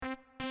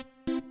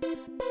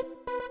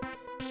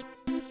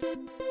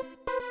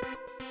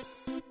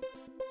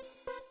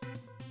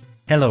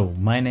Hello,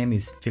 my name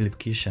is Philip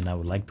Kish and I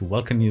would like to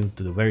welcome you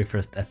to the very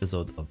first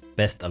episode of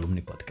Best Alumni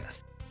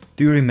Podcast.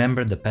 Do you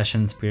remember the passion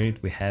and spirit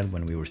we had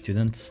when we were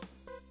students?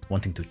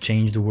 Wanting to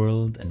change the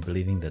world and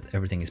believing that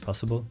everything is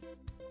possible?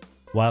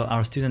 While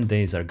our student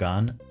days are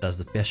gone, does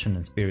the passion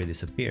and spirit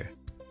disappear?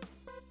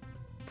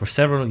 For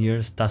several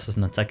years, Tassos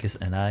Natsakis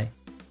and I,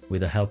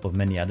 with the help of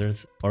many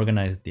others,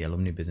 organized the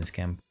Alumni Business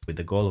Camp with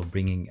the goal of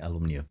bringing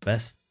alumni of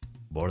BEST,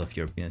 Board of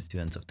European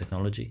Students of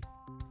Technology,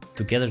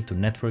 together to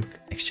network,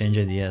 exchange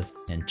ideas,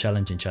 and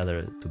challenge each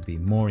other to be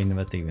more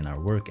innovative in our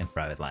work and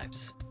private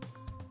lives.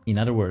 In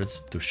other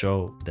words, to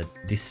show that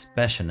this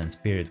passion and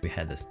spirit we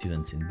had as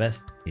students in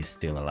BEST is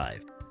still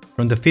alive.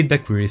 From the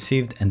feedback we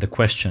received and the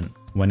question,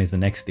 when is the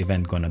next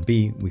event gonna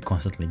be, we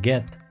constantly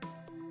get,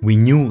 we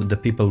knew the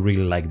people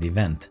really liked the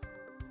event.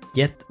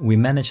 Yet, we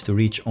managed to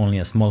reach only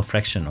a small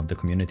fraction of the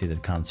community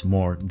that counts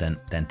more than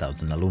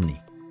 10,000 alumni.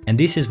 And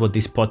this is what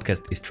this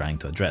podcast is trying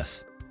to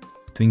address.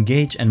 To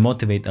engage and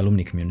motivate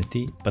alumni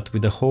community, but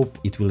with the hope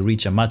it will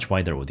reach a much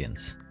wider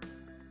audience.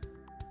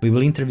 We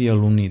will interview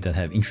alumni that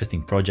have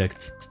interesting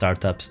projects,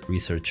 startups,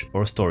 research,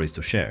 or stories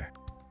to share.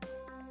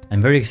 I'm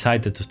very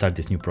excited to start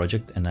this new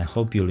project and I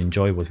hope you'll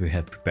enjoy what we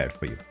have prepared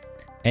for you.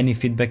 Any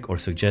feedback or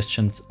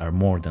suggestions are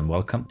more than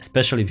welcome,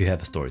 especially if you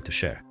have a story to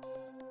share.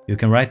 You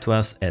can write to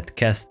us at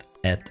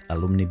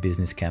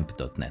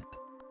cast@alumnibusinesscamp.net.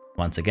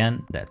 Once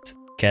again, that's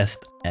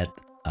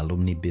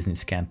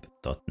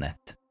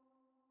cast@alumnibusinesscamp.net.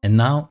 And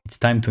now it's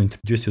time to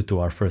introduce you to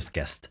our first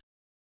guest.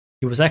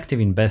 He was active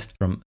in BEST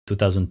from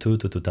 2002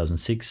 to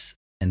 2006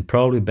 and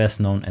probably best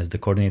known as the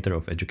coordinator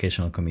of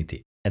Educational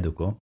Committee,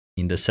 EDUCO,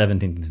 in the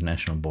 17th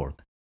International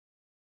Board.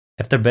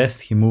 After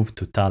BEST, he moved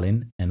to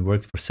Tallinn and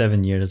worked for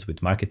 7 years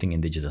with marketing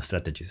and digital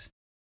strategies.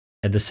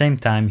 At the same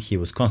time, he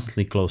was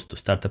constantly close to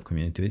startup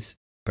communities,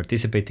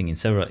 participating in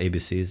several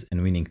ABCs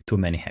and winning too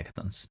many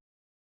hackathons.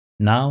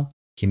 Now,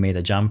 he made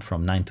a jump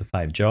from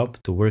 9-to-5 job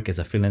to work as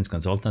a freelance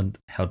consultant,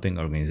 helping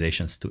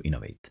organizations to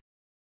innovate.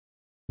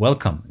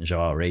 Welcome,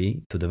 Joao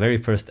Rei, to the very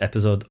first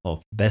episode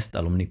of Best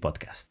Alumni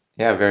Podcast.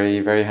 Yeah, very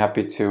very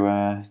happy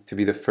to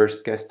be the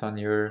first guest on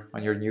your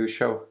new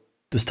show.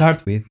 To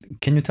start with,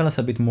 can you tell us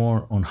a bit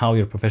more on how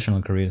your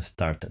professional career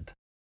started?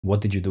 What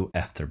did you do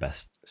after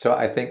BEST? So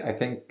I think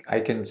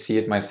I can see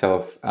it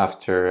myself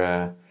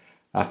after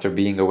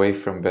being away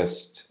from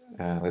BEST,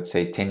 let's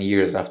say 10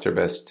 years after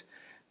BEST,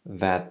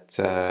 that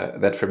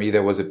for me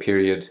there was a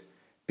period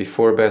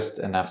before BEST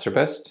and after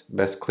BEST.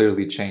 BEST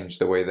clearly changed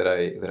the way that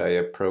I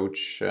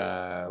approach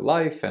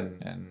life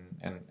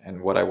and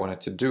what I wanted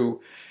to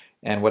do.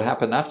 And what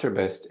happened after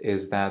BEST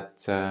is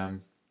that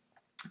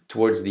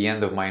towards the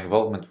end of my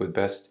involvement with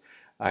BEST,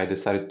 I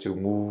decided to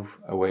move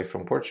away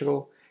from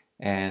Portugal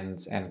and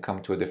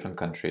come to a different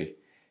country.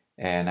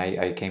 And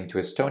I came to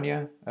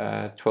Estonia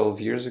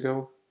 12 years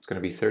ago. It's going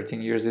to be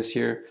 13 years this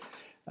year.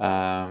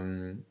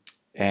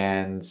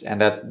 And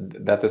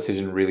that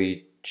decision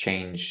really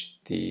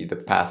changed the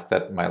path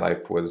that my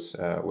life was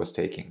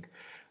taking.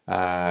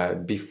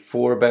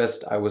 Before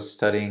BEST, I was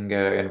studying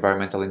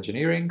environmental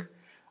engineering.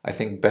 I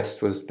think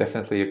BEST was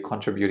definitely a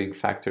contributing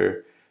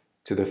factor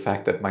to the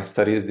fact that my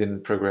studies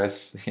didn't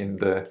progress in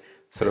the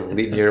sort of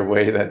linear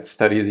way that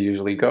studies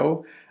usually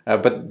go.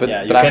 But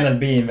cannot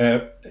be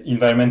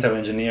environmental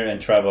engineer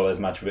and travel as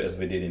much as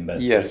we did in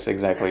BEST. Yes,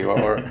 exactly.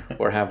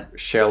 Or have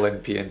Shell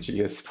and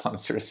P&G as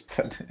sponsors.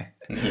 But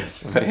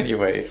yes. But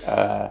anyway,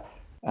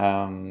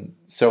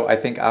 so I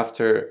think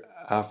after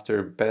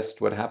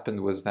BEST, what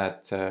happened was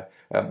that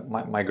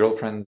my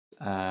girlfriend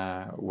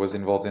was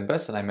involved in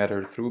BEST, and I met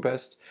her through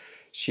BEST.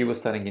 She was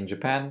studying in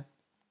Japan,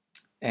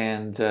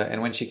 and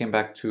when she came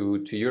back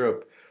to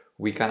Europe,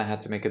 we kind of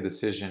had to make a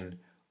decision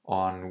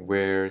on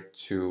where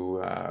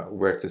to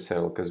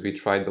settle, because we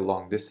tried the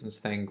long distance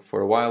thing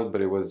for a while,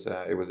 but it was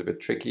a bit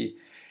tricky.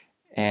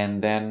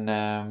 And then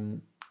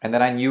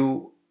I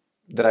knew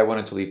that I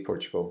wanted to leave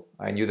Portugal.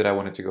 I knew that I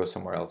wanted to go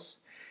somewhere else.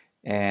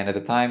 And at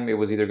the time, it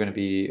was either going to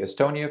be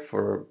Estonia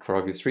for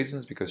obvious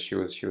reasons, because she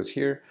was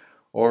here,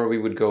 or we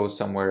would go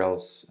somewhere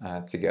else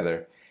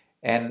together.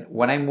 And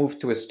when I moved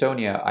to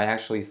Estonia, I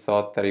actually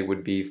thought that it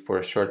would be for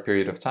a short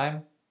period of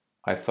time.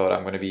 I thought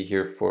I'm going to be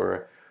here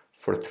for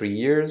 3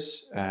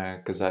 years,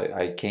 because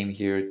I came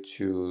here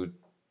to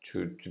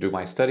do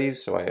my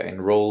studies. So I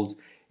enrolled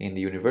in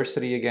the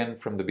university again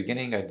from the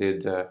beginning. I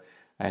did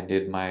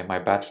my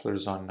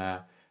bachelor's on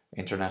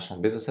international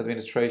business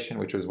administration,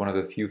 which was one of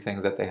the few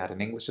things that they had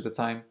in English at the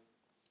time.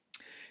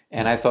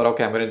 And I thought,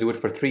 okay, I'm going to do it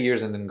for 3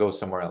 years and then go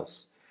somewhere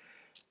else.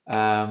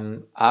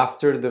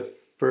 After the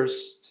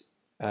first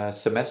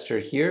semester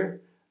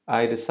here,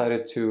 I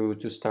decided to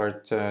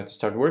start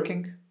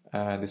working.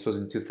 This was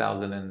in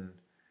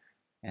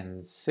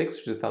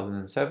 2006,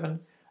 2007.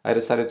 I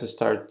decided to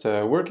start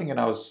working, and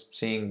I was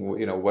seeing,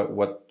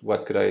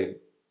 what could I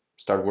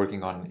start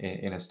working on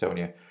in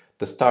Estonia.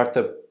 The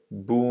startup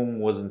boom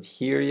wasn't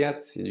here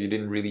yet. You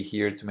didn't really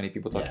hear too many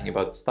people talking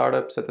about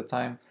startups at the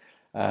time.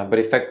 But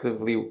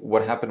effectively,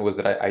 what happened was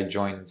that I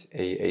joined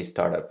a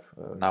startup.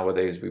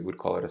 Nowadays, we would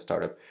call it a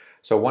startup.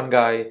 So one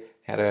guy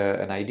had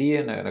an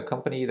idea and a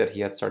company that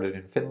he had started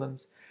in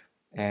Finland,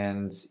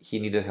 and he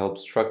needed help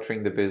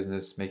structuring the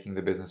business, making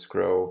the business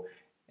grow,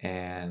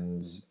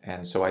 and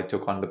so I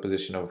took on the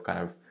position of kind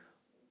of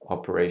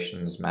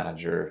operations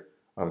manager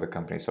of the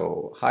company.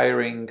 So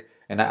hiring,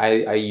 and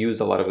I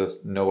used a lot of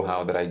this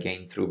know-how that I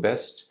gained through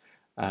Best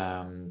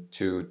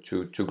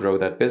to grow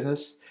that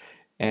business,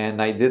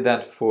 and I did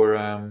that for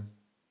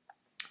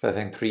I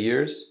think 3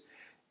 years,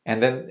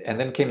 and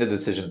then came the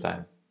decision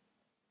time,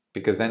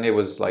 because then it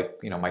was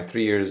like, my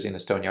 3 years in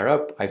Estonia are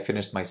up. I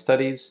finished my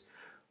studies.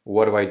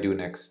 What do I do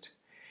next?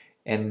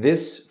 And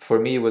this for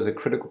me was a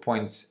critical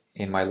point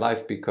in my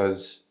life,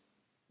 because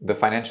the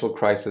financial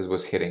crisis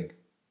was hitting.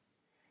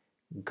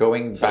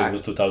 Going So it back,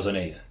 was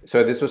 2008.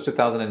 so this was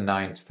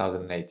 2009,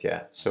 2008,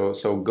 yeah.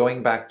 So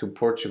going back to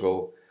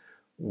Portugal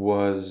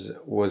was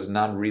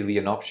not really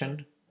an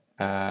option.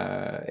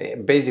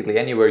 Basically,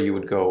 anywhere you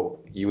would go,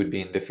 you would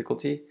be in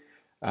difficulty.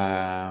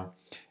 Uh,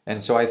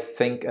 and so I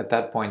think at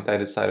that point I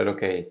decided,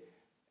 okay,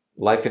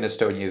 life in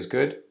Estonia is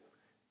good.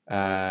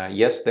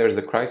 Yes, there's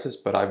a crisis,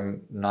 but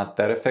I'm not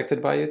that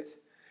affected by it.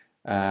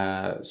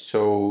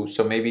 So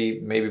maybe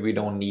we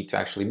don't need to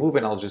actually move,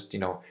 and I'll just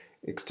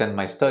extend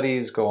my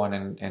studies, go on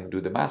and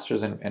do the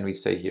masters, and we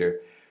stay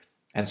here.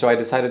 And so I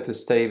decided to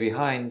stay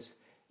behind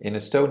in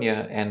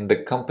Estonia, and the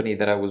company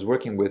that I was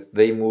working with,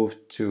 they moved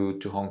to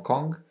Hong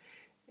Kong,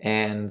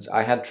 and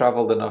I had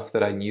traveled enough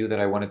that I knew that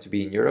I wanted to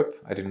be in Europe.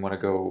 I didn't want to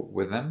go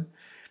with them,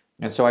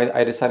 and so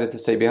I decided to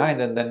stay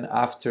behind. And then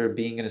after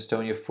being in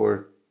Estonia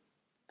for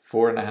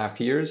 4.5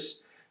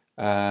 years,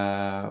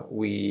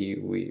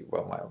 we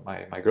well,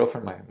 my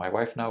girlfriend, my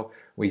wife now,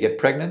 we get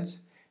pregnant,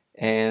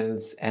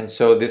 and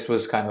so this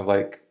was kind of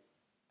like,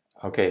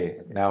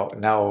 okay,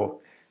 now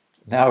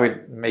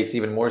it makes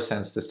even more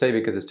sense to stay,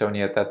 because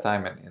Estonia at that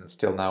time, and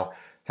still now,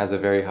 has a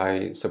very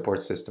high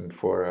support system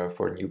for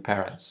new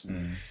parents.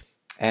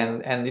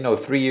 And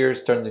 3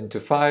 years turns into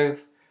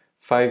 5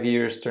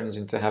 years turns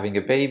into having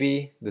a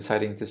baby,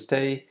 deciding to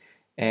stay.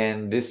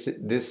 And this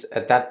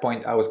at that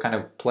point I was kind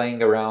of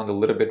playing around a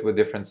little bit with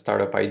different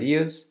startup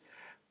ideas,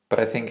 but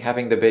I think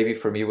having the baby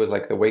for me was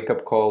like the wake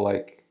up call,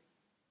 like,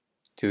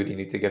 dude, you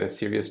need to get a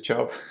serious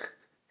job.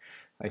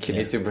 Like, you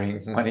Yeah. need to bring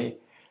money.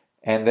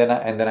 And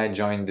then I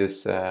joined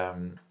this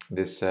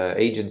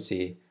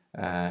agency,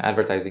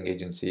 advertising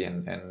agency,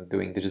 and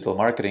doing digital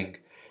marketing.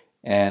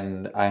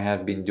 And I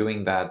have been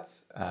doing that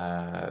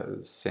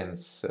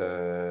since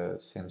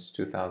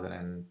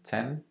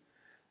 2010.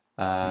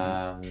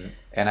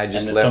 And I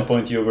just And at left. some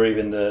point you were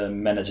even the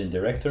managing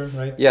director,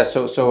 right? Yeah,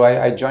 so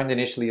I joined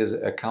initially as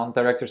account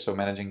director, so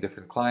managing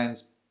different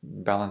clients,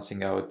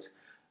 balancing out,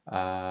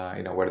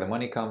 where the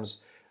money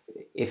comes.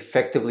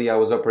 Effectively, I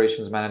was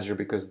operations manager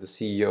because the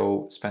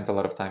CEO spent a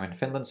lot of time in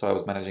Finland, so I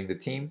was managing the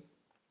team.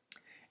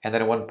 And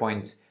then at one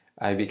point,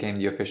 I became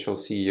the official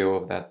CEO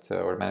of that,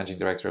 or managing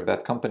director of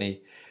that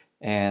company,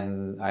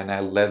 and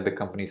I led the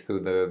company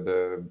through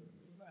the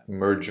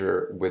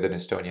merger with an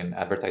Estonian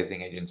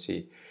advertising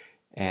agency,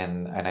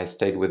 and I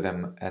stayed with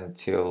them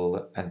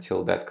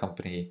until that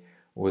company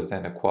was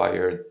then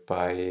acquired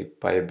by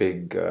a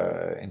big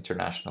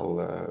international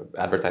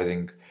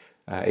advertising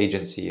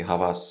agency,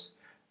 Havas,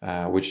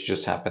 which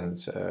just happened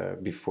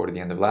before the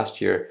end of last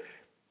year.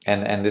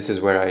 And this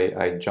is where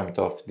I jumped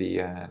off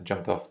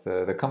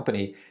the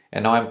company,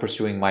 and now I'm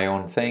pursuing my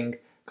own thing,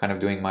 kind of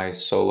doing my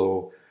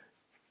solo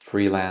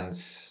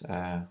freelance,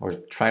 or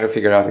trying to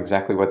figure out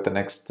exactly what the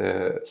next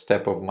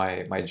step of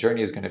my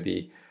journey is going to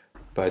be.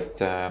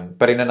 But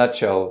in a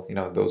nutshell,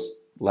 those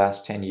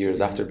last 10 years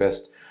after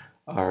Best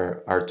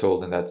are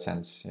told in that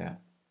sense. Yeah.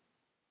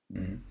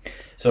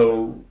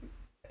 So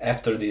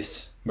after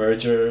this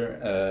merger,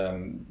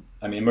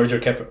 merger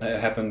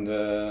happened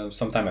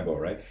some time ago,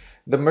 right?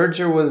 The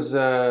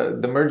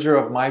merger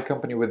of my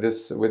company with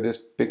this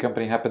big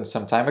company happened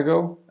some time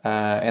ago,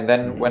 and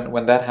then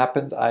when that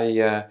happened,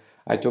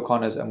 I took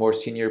on as a more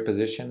senior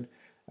position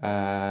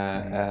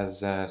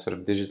as a sort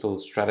of digital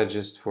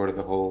strategist for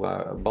the whole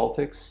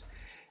Baltics,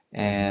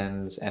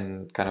 and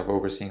kind of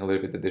overseeing a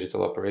little bit the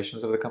digital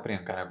operations of the company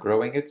and kind of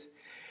growing it.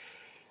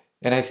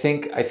 And I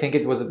think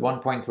it was at one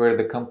point where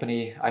the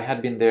company, I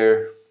had been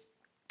there.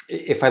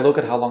 If I look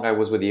at how long I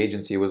was with the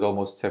agency, it was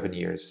almost 7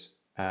 years.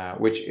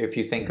 Which, if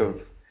you think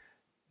of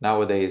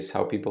nowadays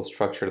how people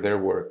structure their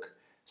work,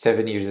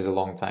 7 years is a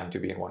long time to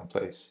be in one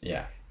place.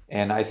 Yeah.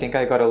 And I think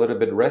I got a little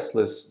bit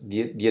restless.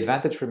 The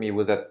advantage for me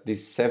was that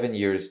these 7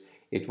 years,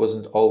 it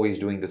wasn't always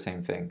doing the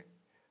same thing.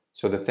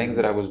 So the things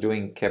that I was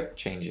doing kept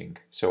changing.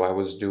 So I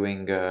was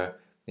doing,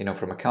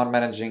 from account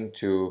managing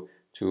to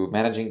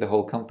managing the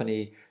whole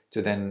company,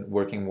 to then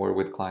working more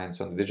with clients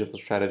on the digital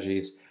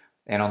strategies.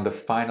 And on the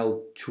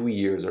final 2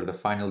 years, or the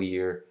final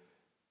year,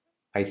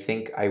 I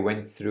think I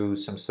went through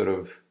some sort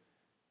of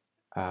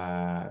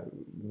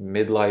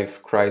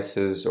midlife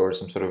crisis, or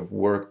some sort of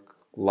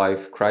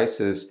work-life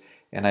crisis.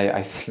 And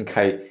I think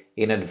I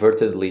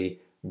inadvertently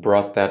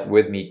brought that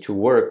with me to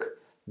work,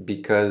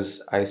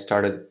 because I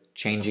started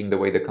changing the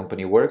way the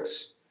company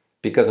works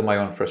because of my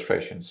own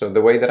frustration. So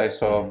the way that I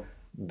saw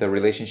the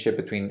relationship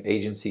between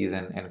agencies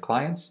and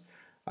clients,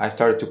 I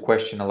started to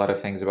question a lot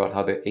of things about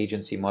how the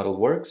agency model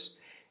works.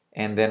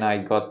 and then I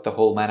got the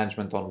whole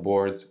management on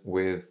board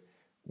with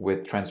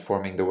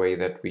transforming the way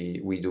that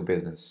we do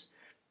business.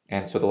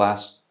 And so the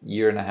last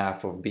year and a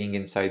half of being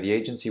inside the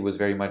agency was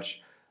very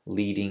much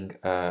leading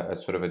a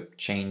sort of a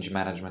change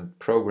management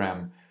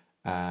program,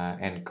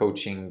 and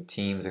coaching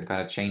teams and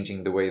kind of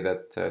changing the way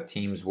that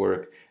teams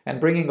work, and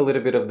bringing a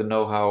little bit of the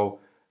know-how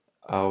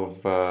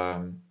of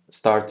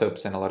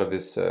startups and a lot of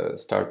this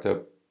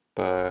startup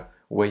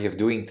way of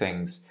doing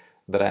things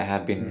that I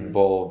had been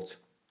involved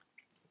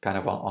kind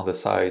of on the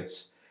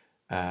sides.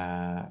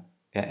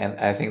 And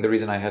I think the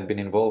reason I had been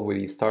involved with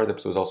these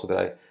startups was also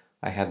that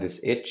I had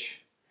this itch.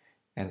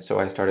 And so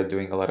I started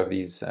doing a lot of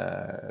these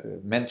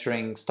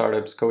mentoring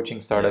startups, coaching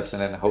startups,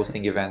 and then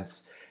hosting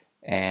events.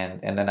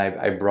 And then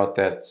I brought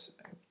that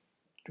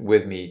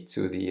with me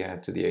to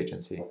the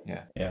agency.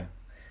 Yeah.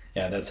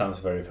 Yeah, that sounds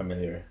very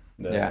familiar.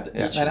 Yeah, The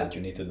yeah. itch that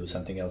you need to do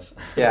something else.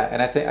 Yeah,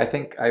 and I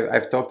think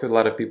I've talked to a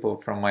lot of people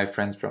from my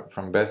friends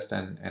from Best,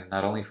 and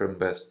not only from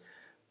Best,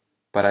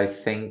 but I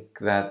think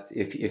that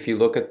if you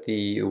look at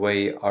the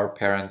way our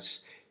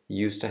parents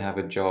used to have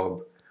a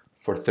job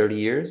for 30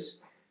 years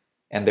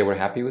and they were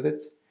happy with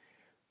it,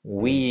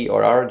 we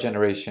or our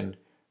generation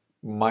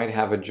might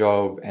have a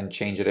job and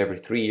change it every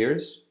 3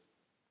 years.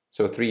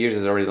 So 3 years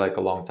is already like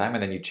a long time,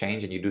 and then you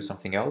change and you do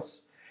something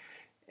else.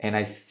 And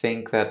I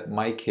think that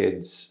my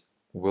kids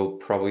will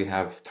probably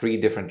have three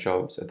different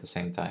jobs at the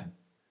same time.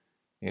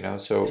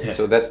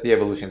 So that's the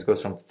evolution. It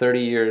goes from 30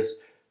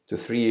 years to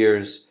 3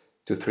 years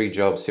to three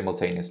jobs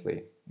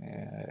simultaneously.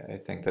 I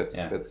think that's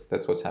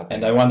what's happening.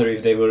 And I wonder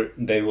if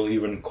they will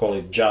even call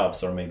it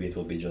jobs, or maybe it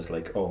will be just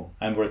like, oh,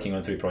 I'm working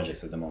on 3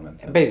 projects at the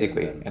moment.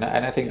 Basically, and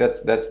I think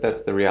that's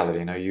the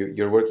reality.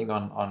 You're working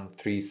on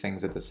three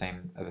things at the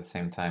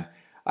same time.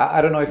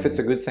 I don't know if it's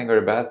a good thing or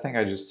a bad thing.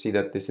 I just see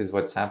that this is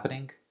what's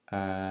happening.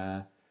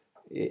 I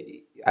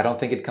don't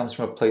think it comes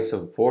from a place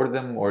of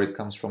boredom, or it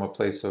comes from a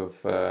place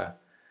of.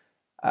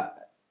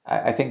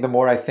 I think the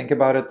more I think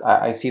about it,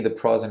 I see the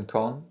pros and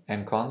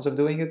cons of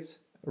doing it.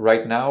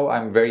 Right now,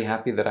 I'm very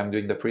happy that I'm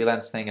doing the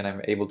freelance thing and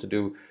I'm able to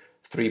do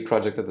 3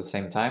 projects at the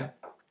same time.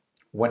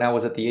 When I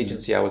was at the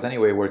agency, I was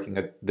anyway working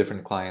at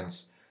different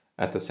clients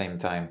at the same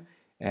time,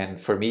 and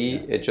for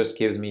me, it just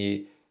gives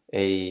me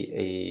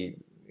a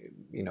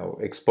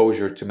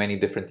exposure to many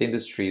different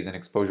industries and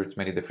exposure to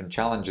many different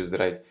challenges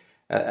that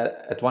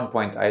at one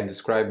point I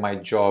described my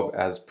job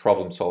as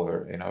problem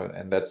solver,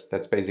 and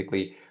that's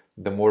basically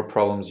the more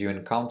problems you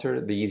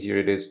encounter, the easier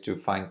it is to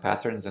find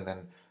patterns and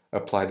then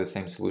apply the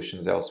same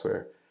solutions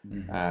elsewhere.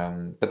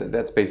 But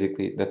that's basic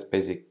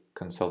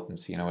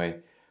consultancy in a way.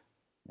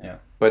 Yeah.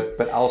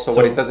 But also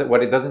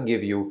what it doesn't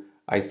give you,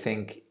 I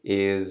think,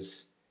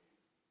 is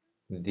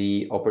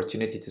the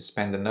opportunity to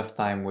spend enough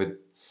time with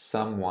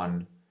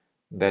someone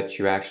that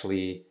you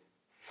actually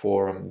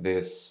form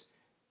this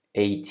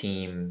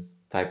A-team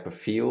type of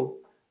feel,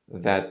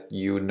 that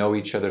you know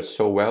each other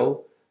so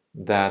well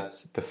that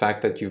the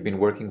fact that you've been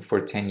working for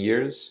 10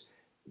 years,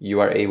 you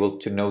are able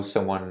to know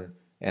someone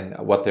and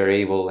what they're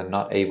able and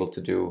not able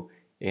to do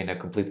in a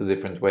completely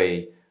different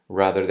way,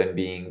 rather than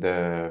being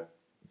the,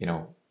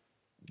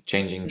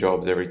 changing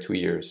jobs every 2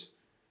 years.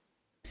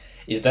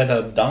 Is that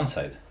a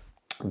downside?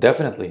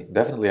 Definitely.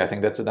 I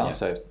think that's a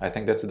downside. I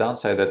think that's a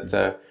downside,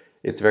 that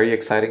it's very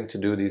exciting to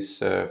do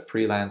this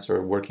freelance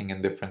or working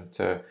in different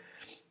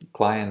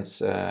clients,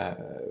 for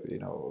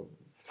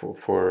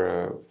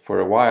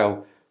a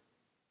while,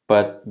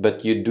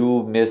 but you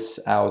do miss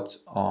out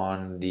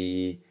on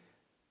the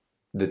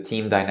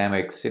team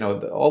dynamics.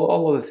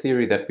 All of the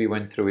theory that we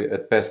went through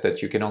at Best,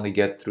 that you can only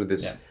get through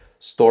this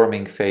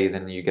storming phase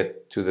and you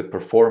get to the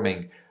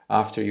performing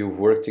after you've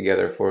worked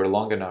together for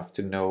long enough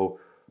to know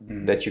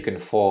that you can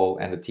fall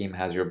and the team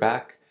has your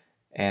back,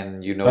 and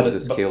the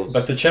skills.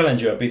 But to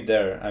challenge you a bit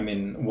there, I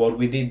mean, what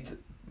we did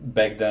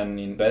back then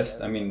in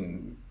Best, I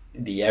mean,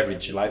 the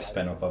average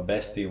lifespan of a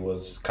bestie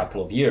was a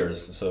couple of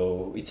years,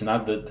 so it's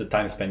not the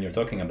time span you're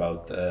talking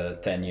about,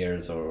 10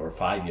 years or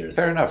 5 years.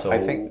 Fair enough. So, I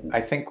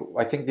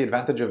think the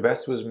advantage of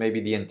Best was maybe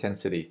the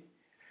intensity.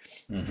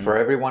 For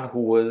everyone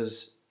who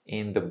was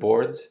in the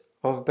board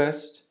of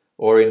Best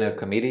or in a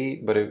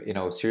committee, but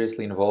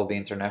seriously involved the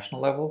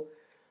international level,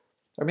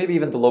 or maybe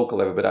even the local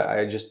level, but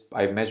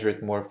I measure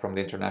it more from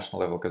the international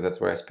level because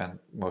that's where I spend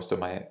most of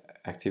my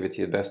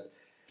activity at Best.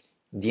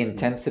 The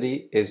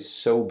intensity is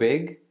so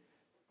big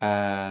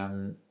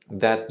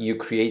that you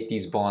create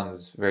these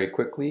bonds very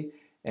quickly,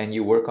 and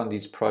you work on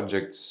these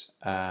projects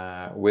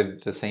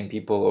with the same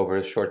people over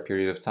a short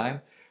period of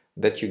time,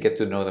 that you get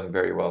to know them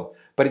very well.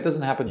 But it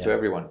doesn't happen to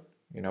everyone.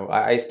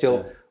 I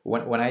still,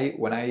 when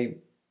I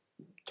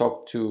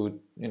talked to,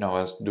 I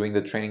was doing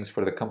the trainings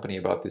for the company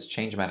about this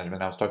change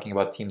management, I was talking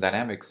about team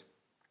dynamics.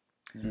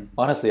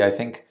 Honestly, I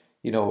think,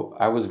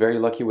 I was very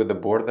lucky with the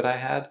board that I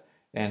had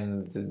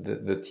and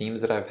the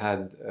teams that I've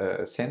had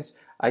since.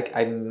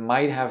 I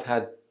might have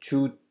had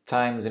 2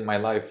 times in my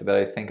life that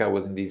I think I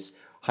was in these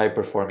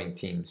high-performing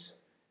teams,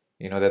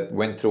 that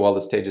went through all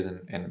the stages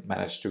and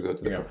managed to go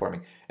to the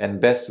performing. And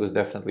Best was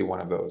definitely one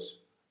of those.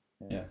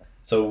 Yeah.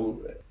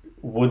 So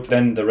would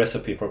then the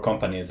recipe for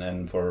companies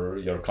and for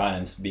your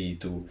clients be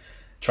to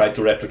try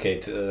to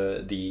replicate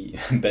the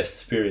best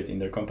spirit in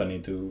their company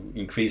to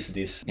increase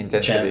this chance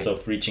Intensity.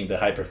 of reaching the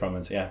high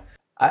performance? Yeah.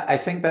 I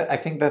think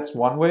that's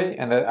one way,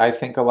 and that I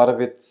think a lot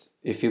of it,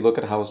 if you look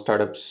at how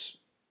startups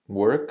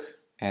work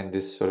and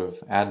this sort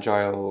of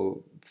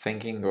agile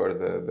thinking, or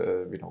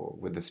the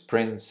with the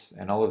sprints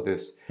and all of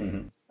this,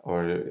 Hmm. or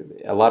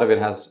a lot of it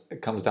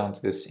comes down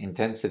to this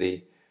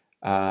intensity.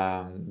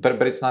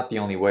 But it's not the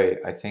only way.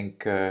 I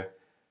think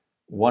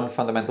one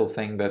fundamental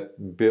thing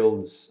that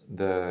builds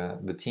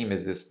the team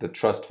is the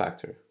trust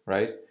factor,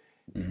 right?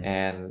 Hmm.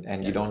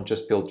 And you Yeah. don't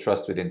just build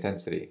trust with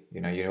intensity.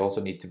 You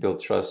also need to build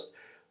trust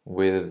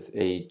with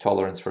a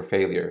tolerance for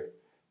failure.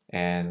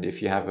 And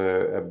if you have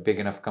a big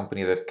enough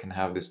company that can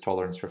have this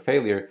tolerance for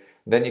failure,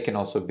 then you can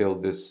also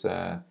build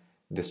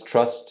this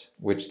trust,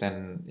 which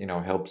then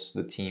helps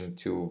the team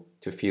to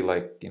feel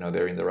like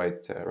they're in the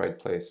right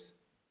place.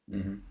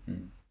 Hmm.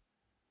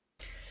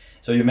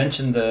 So you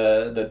mentioned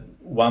that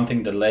one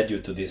thing that led you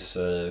to this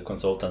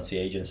consultancy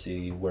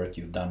agency work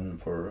you've done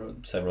for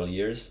several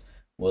years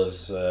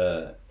was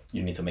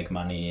you need to make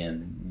money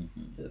and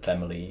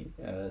family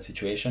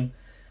situation.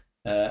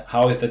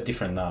 How is that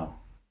different now?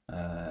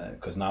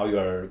 Because now you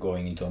are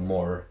going into a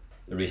more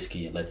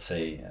risky, let's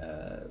say,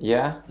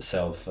 Yeah,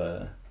 self.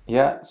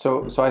 yeah.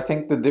 So I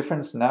think the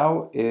difference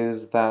now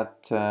is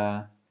that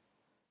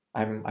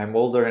I'm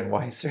older and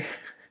wiser.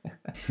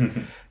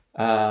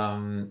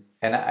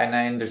 And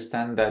I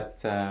understand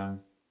that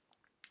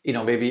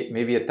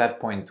maybe at that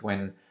point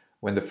when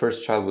the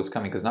first child was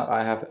coming, because now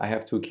I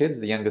have two kids.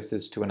 The youngest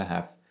is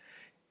 2.5,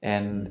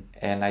 and Mm,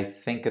 and I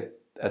think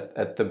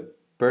at the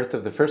birth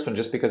of the first one,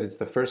 just because it's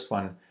the first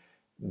one,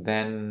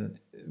 then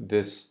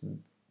this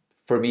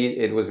for me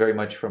it was very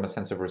much from a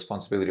sense of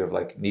responsibility of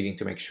like needing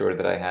to make sure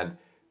that I had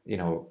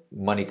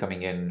money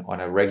coming in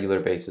on a regular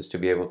basis to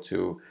be able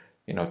to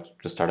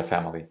to start a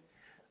family.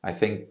 I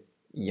think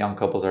young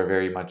couples are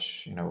very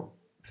much,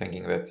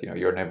 thinking that,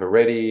 you're never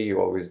ready, you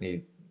always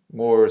need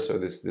more. So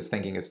this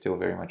thinking is still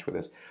very much with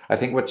us. I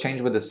think what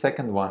changed with the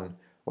second one,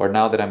 or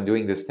now that I'm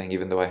doing this thing,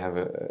 even though I have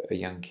a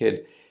young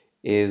kid,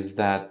 is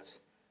that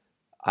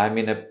I'm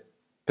in a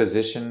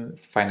position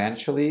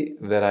financially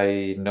that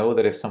I know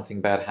that if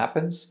something bad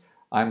happens,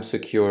 I'm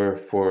secure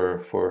for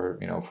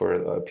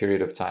a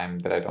period of time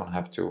that I don't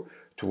have to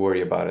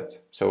worry about it.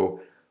 So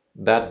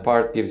that mm,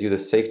 part gives you the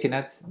safety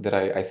net that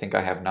I think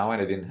I have now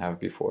and I didn't have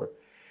before.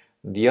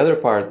 The other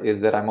part is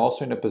that I'm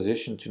also in a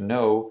position to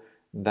know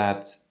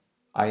that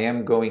I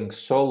am going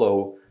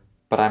solo,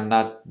 but I'm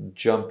not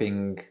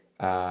jumping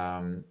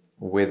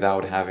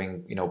without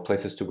having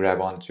places to grab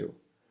onto,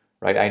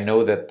 right? I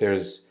know that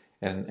there's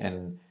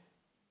and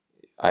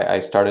I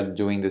started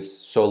doing this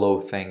solo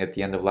thing at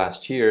the end of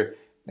last year,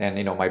 and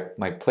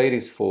my plate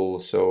is full.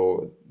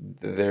 So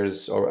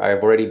or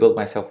I've already built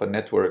myself a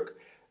network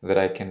that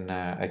I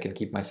can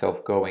keep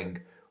myself going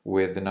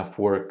with enough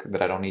work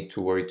that I don't need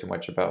to worry too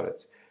much about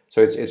it. So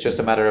it's just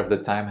a mhm. matter of the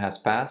time has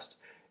passed,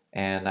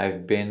 and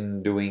I've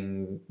been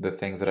doing the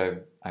things that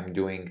I'm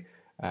doing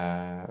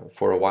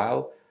for a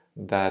while.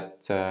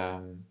 That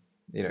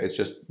it's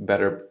just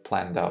better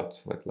planned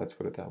out. Let's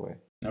put it that way.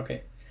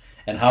 Okay.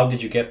 And how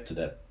did you get to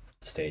that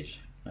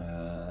stage?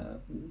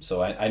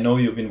 So I know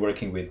you've been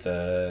working with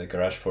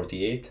Garage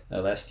 48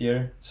 last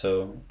year.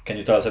 So can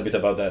you tell us a bit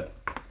about that?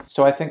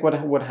 So I think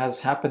what has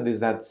happened is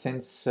that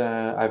since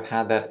I've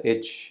had that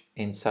itch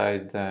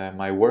inside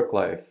my work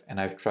life, and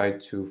I've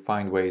tried to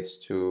find ways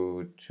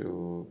to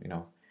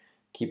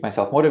keep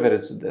myself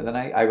motivated, so then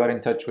I got in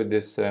touch with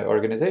this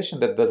organization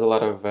that does a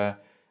lot of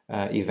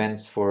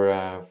events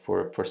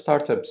for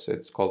startups.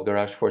 It's called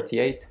Garage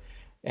 48,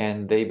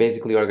 and they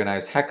basically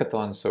organize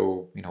hackathons,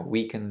 so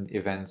weekend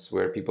events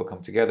where people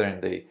come together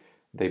and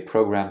they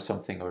program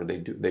something, or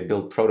they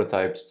build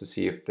prototypes to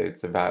see if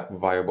it's a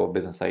viable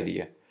business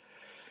idea.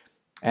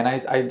 And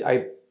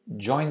I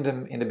joined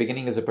them in the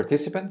beginning as a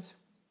participant,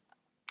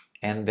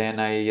 and then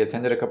I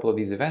attended a couple of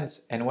these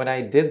events. And when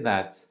I did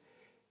that,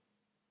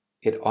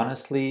 it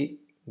honestly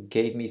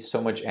gave me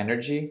so much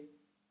energy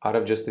out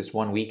of just this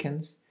one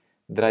weekend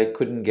that I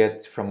couldn't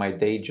get from my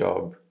day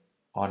job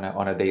on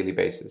a daily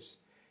basis.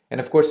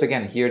 And of course,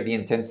 again, here the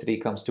intensity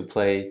comes to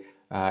play.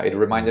 It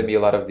reminded me a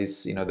lot of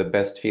this, the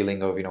best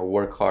feeling of,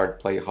 work hard,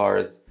 play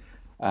hard.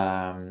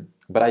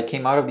 But I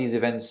came out of these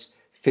events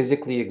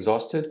physically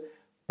exhausted,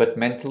 but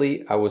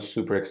mentally I was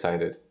super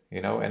excited,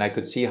 and I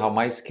could see how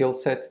my skill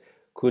set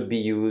could be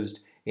used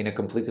in a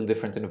completely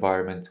different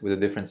environment with a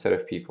different set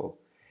of people.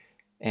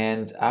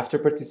 And after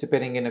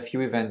participating in a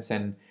few events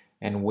and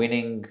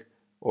winning,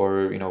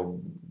 or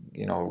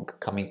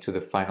coming to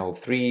the final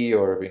three,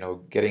 or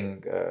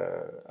getting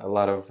a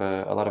lot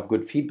of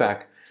good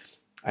feedback,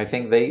 I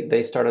think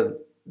they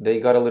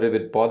got a little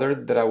bit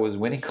bothered that I was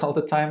winning all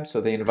the time,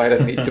 so they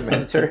invited me to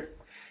mentor.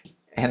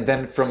 And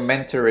then from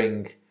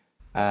mentoring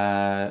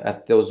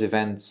at those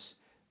events,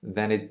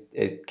 then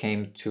it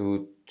came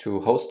to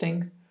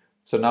hosting.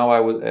 So now I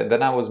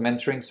was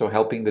mentoring, so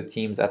helping the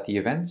teams at the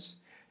events,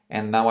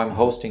 and now I'm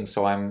hosting,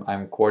 so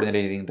I'm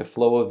coordinating the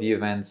flow of the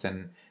events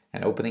and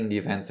opening the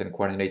events and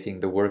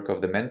coordinating the work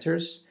of the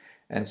mentors.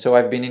 And so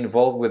I've been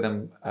involved with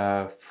them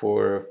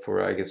for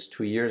I guess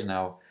 2 years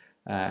now,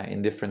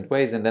 in different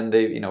ways, and then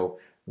they,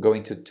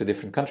 going to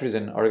different countries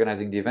and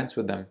organizing the events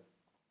with them.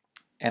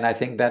 And I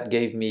think that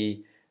gave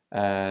me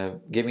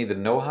the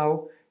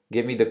know-how,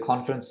 gave me the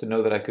confidence to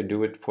know that I could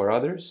do it for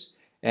others,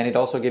 and it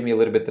also gave me a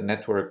little bit the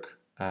network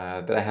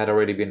that I had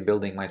already been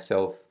building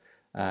myself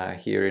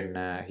here in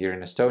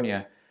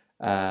Estonia,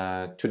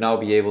 to now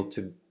be able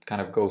to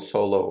kind of go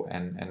solo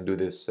and do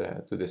this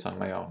on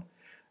my own,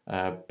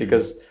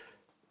 because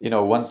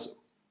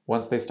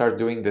once they start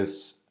doing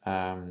this,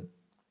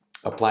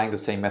 applying the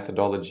same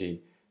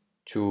methodology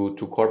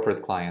to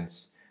corporate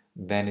clients,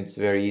 then it's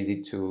very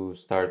easy to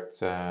start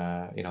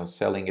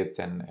selling it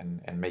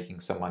and making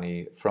some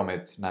money from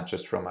it, not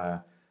just from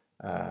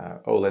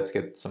let's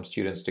get some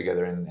students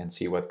together and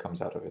see what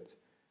comes out of it.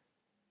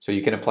 So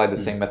you can apply the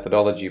same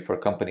methodology for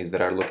companies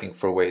that are looking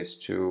for ways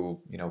to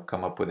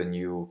come up with a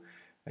new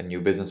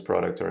business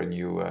product or a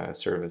new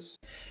service.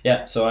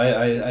 Yeah, so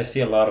I see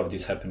a lot of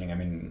this happening. I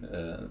mean,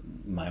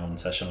 my own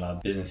Session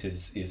Lab business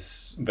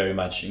is very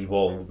much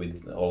involved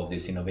with all of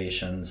this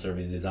innovation,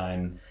 service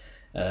design,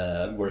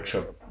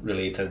 workshop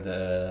related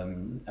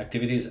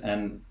activities,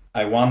 and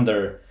I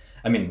wonder.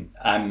 I mean,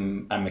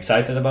 I'm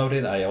excited about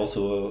it. I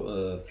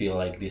also feel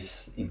like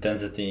this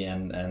intensity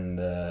and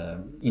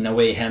in a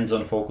way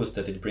hands-on focus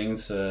that it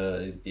brings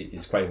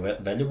is quite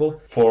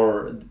valuable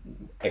for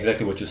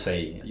exactly what you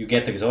say. You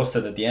get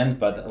exhausted at the end,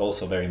 but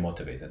also very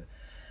motivated.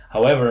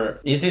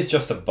 However, is this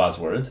just a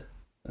buzzword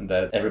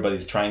that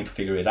everybody's trying to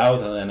figure it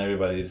out and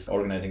everybody's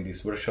organizing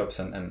these workshops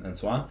and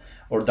so on,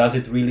 or does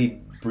it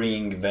really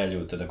bring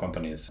value to the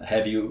companies?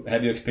 Have you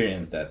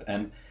experienced that?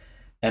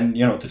 And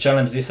to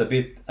challenge this a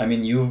bit, I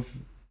mean, you've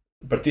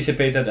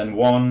participated and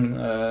won,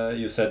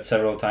 you said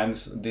several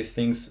times, these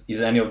things.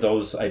 Is any of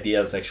those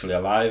ideas actually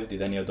alive?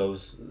 Did any of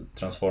those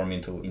transform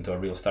into a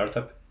real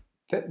startup?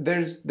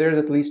 There's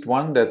at least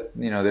one that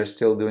they're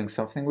still doing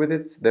something with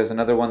it. There's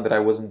another one that I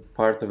wasn't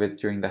part of it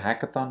during the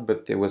hackathon,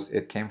 but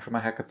it came from a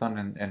hackathon,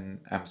 and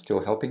I'm still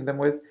helping them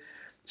with.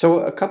 So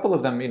a couple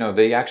of them,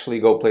 they actually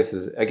go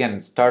places.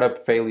 Again, startup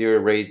failure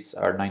rates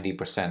are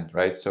 90%,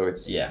 right? So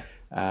it's yeah.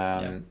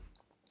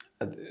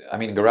 I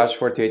mean, Garage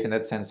 48 in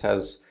that sense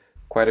has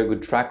quite a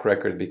good track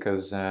record,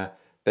 because there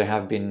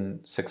have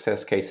been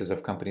success cases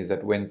of companies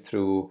that went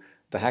through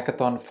the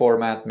hackathon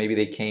format. Maybe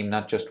they came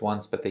not just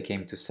once, but they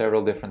came to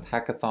several different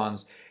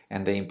hackathons,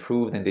 and they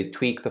improved and they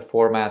tweaked the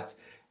format,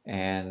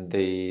 and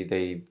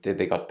they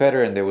got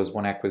better. And there was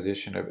one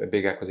acquisition, a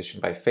big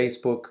acquisition by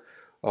Facebook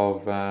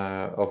of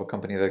a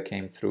company that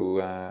came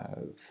through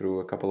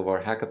a couple of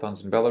our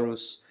hackathons in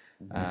Belarus,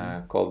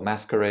 called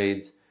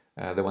Masquerade.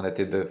 The one that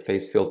did the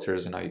face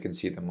filters, and now you can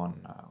see them on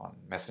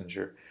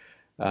Messenger.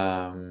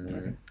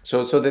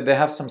 So they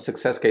have some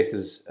success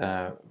cases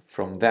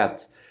from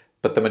that,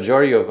 but the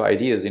majority of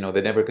ideas,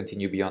 they never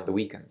continue beyond the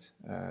weekend.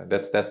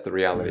 That's the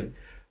reality.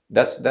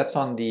 That's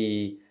on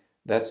the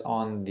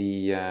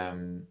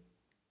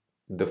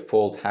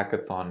default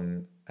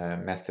hackathon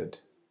method.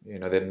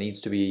 There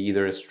needs to be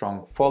either a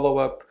strong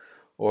follow-up,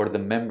 or the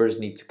members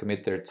need to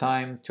commit their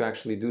time to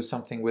actually do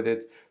something with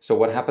it. So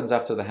what happens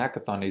after the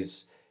hackathon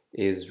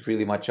is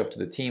really much up to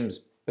the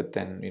teams, but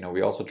then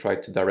we also try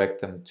to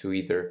direct them to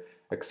either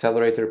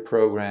accelerator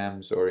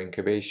programs or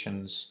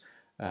incubations.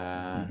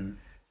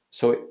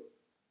 So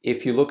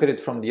if you look at it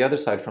from the other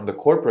side, from the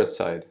corporate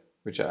side,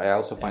 which I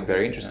also find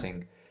very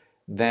interesting,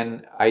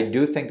 then I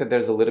do think that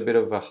there's a little bit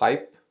of a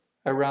hype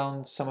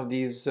around some of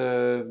these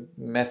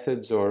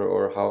methods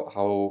or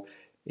how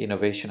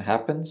innovation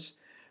happens,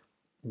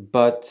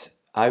 but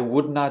I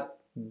would not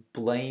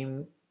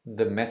blame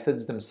the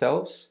methods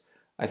themselves.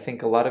 I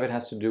think a lot of it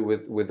has to do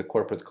with the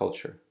corporate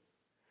culture.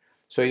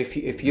 So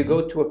if you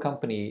go to a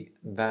company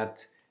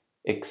that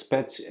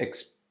expects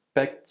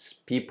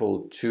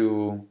people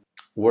to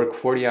work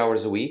 40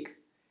 hours a week,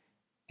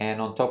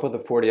 and on top of the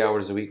 40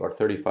 hours a week, or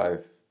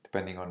 35,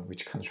 depending on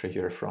which country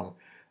you're from,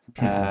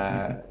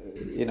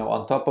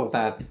 on top of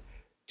that,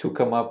 to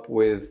come up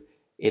with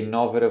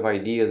innovative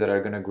ideas that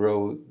are going to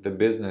grow the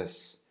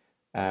business,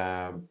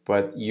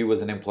 but you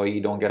as an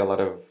employee don't get a lot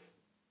of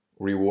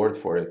reward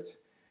for it,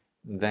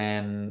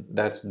 then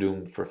that's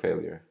doomed for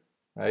failure,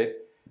 right?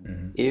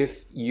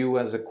 If you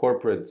as a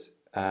corporate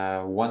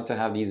want to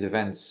have these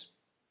events,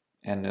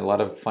 and a lot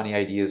of funny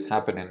ideas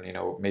happen, and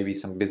maybe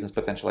some business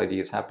potential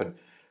ideas happen,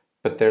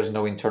 but there's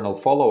no internal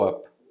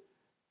follow-up,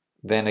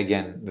 then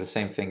again the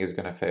same thing is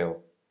going to fail.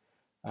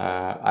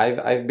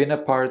 I've been a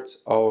part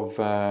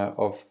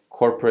of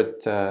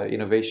corporate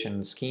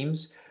innovation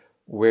schemes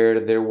where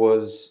there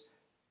was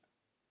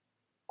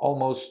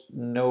almost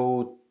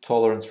no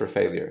tolerance for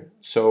failure.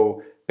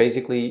 So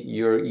basically,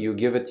 you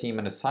give a team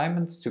an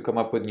assignment to come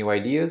up with new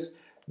ideas.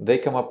 They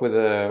come up with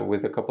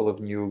a couple of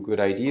new good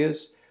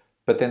ideas,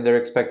 but then they're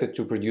expected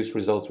to produce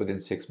results within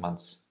 6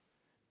 months,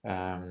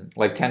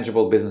 like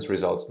tangible business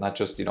results, not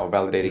just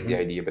validating the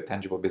idea, but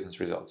tangible business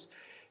results.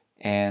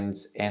 And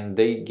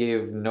they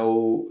give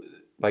no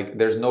like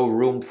there's no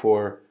room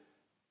for,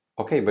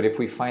 okay, but if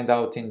we find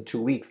out in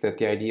 2 weeks that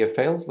the idea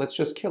fails, let's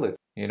just kill it,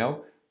 you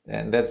know?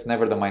 And that's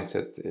never the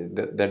mindset.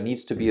 There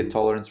needs to be a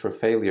tolerance for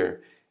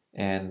failure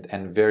and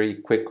very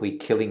quickly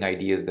killing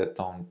ideas that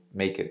don't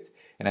make it.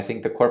 And I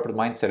think the corporate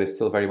mindset is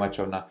still very much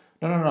on a,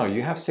 no,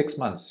 you have 6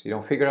 months. You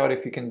don't figure out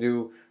if you can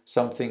do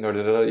something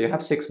or you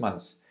have 6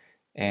 months.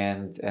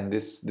 And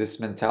this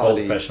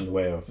mentality, old-fashioned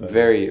way of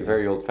very,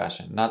 very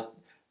old-fashioned. Not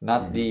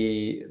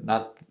the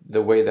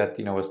way that,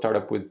 you know, a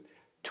startup would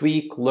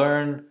tweak,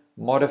 learn,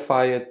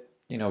 modify it,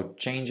 you know,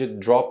 change it,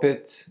 drop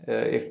it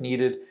if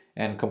needed,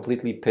 and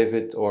completely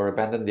pivot or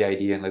abandon the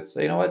idea and let's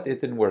say, you know what,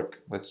 it didn't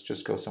work. Let's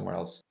just go somewhere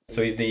else.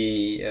 So is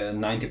the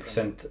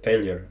 90%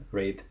 failure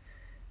rate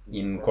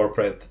in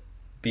corporate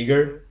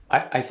bigger?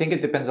 I think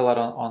it depends a lot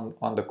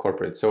on the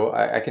corporate. So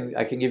I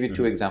can give you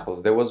two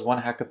examples. There was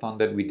one hackathon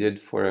that we did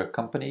for a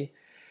company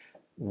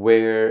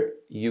where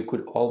you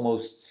could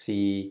almost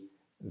see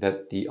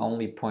that the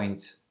only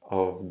point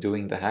of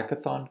doing the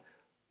hackathon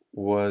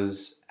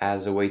was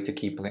as a way to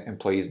keep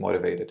employees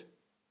motivated.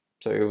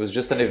 So it was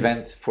just an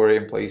event for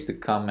employees to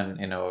come and,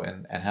 you know,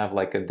 and have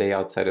like a day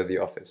outside of the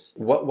office.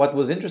 What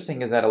was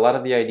interesting is that a lot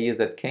of the ideas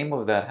that came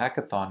of that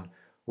hackathon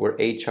were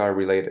HR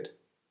related.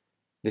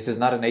 This is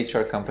not an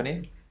HR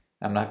company.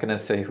 I'm not going to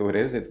say who it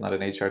is. It's not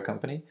an HR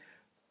company.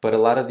 But a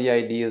lot of the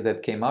ideas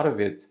that came out of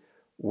it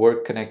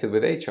were connected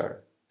with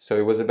HR. So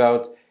it was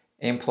about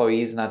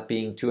employees not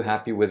being too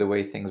happy with the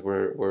way things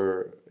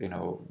were you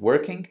know,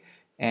 working.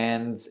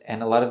 And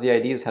a lot of the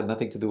ideas had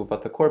nothing to do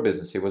about the core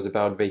business. It was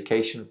about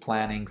vacation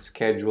planning,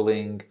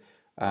 scheduling,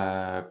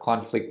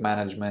 conflict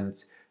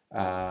management,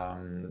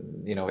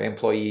 you know,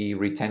 employee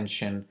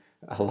retention,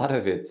 a lot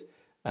of it.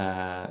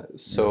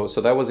 So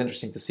that was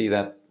interesting to see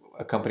that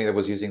a company that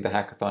was using the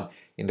hackathon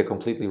in the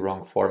completely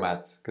wrong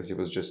format, because it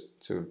was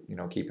just to, you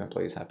know, keep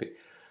employees happy.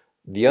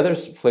 The other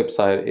flip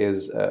side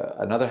is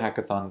another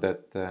hackathon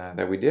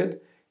that we did,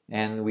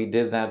 and we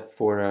did that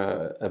for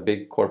a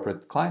big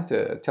corporate client,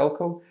 a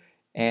telco.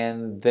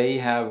 And they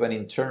have an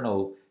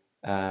internal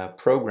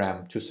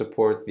program to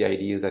support the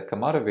ideas that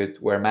come out of it,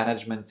 where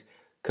management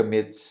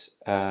commits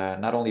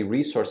not only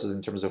resources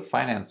in terms of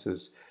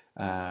finances,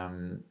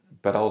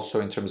 but also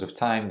in terms of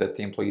time that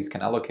the employees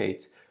can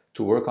allocate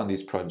to work on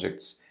these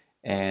projects.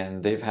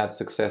 And they've had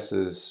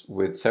successes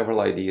with several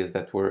ideas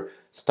that were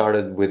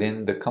started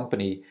within the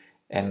company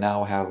and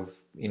now have,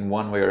 in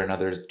one way or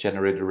another,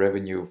 generated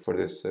revenue for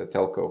this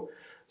telco.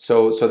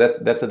 So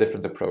that's a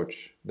different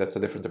approach. That's a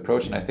different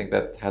approach, and I think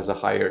that has a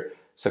higher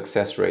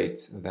success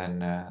rate than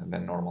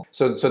normal.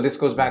 So this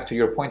goes back to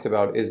your point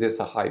about, is this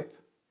a hype?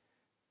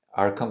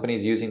 Are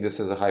companies using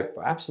this as a hype?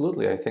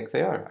 Absolutely, I think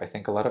they are. I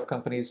think a lot of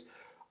companies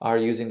are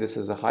using this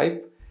as a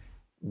hype,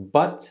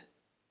 but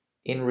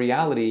in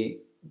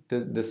reality,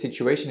 the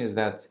situation is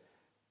that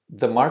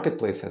the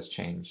marketplace has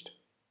changed.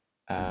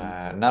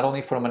 Not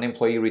only from an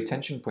employee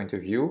retention point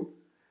of view,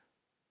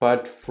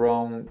 but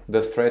from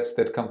the threats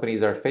that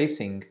companies are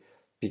facing,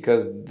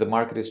 because the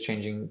market is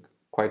changing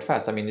quite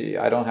fast. I mean,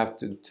 I don't have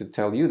to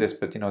tell you this,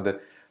 but, you know,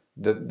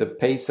 the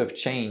pace of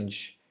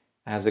change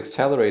has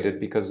accelerated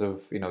because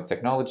of, you know,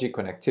 technology,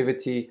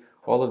 connectivity,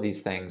 all of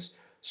these things.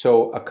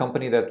 So a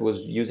company that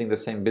was using the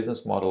same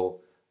business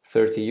model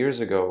 30 years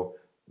ago,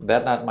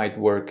 that not might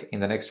work in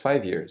the next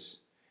 5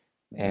 years.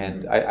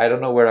 And I don't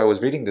know where I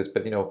was reading this,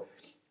 but, you know,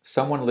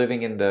 someone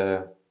living in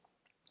the,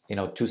 you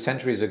know, 2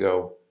 centuries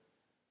ago,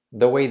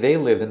 the way they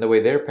lived and the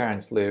way their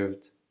parents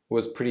lived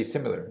was pretty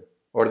similar,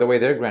 or the way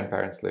their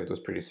grandparents lived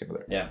was pretty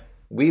similar. Yeah.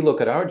 We look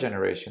at our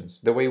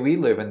generations, the way we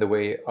live and the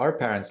way our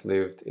parents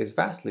lived is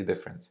vastly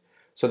different.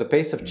 So the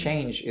pace of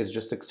change is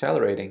just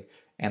accelerating,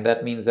 and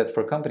that means that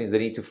for companies, they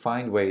need to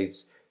find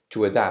ways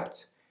to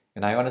adapt.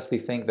 And I honestly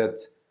think that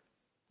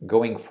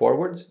going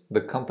forward,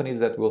 the companies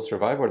that will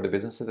survive, or the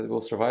businesses that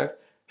will survive,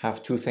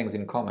 have two things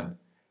in common.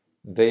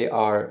 They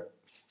are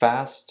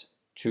fast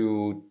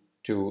to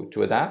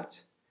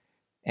adapt,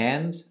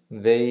 and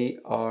they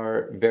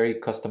are very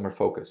customer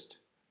focused.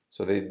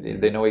 So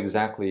they know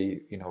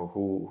exactly, you know,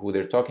 who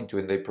they're talking to,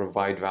 and they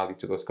provide value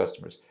to those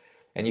customers.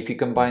 And if you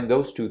combine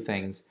those two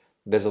things,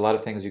 there's a lot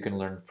of things you can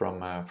learn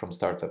from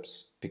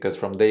startups, because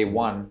from day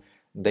one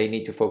they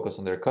need to focus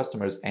on their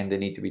customers, and they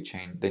need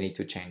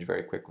to change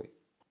very quickly.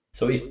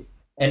 So if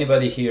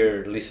anybody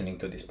here listening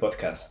to this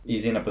podcast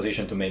is in a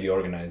position to maybe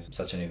organize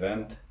such an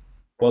event,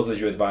 what would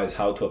you advise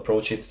how to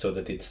approach it so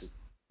that it's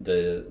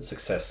the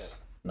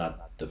success,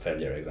 not the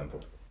failure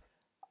example?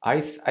 I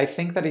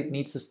think that it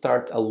needs to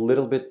start a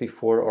little bit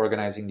before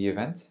organizing the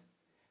event.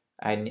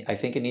 I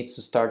think it needs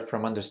to start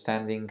from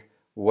understanding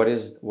what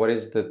is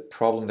the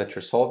problem that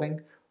you're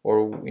solving,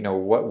 or, you know,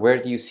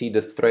 where do you see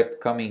the threat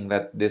coming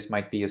that this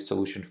might be a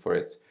solution for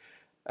it.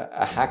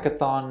 A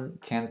hackathon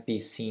can't be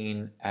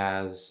seen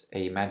as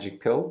a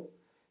magic pill,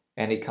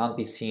 and it can't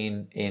be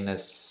seen in a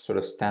sort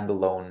of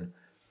standalone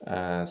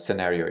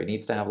scenario. It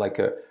needs to have like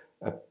a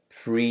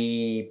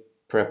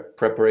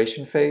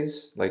preparation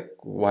phase, like,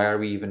 why are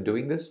we even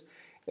doing this?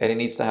 And it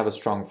needs to have a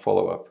strong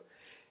follow-up.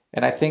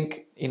 And I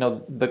think, you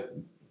know,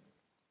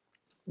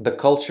 the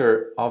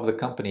culture of the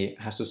company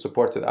has to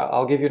support it.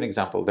 I'll give you an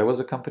example. There was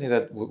a company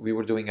that we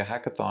were doing a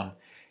hackathon,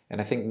 and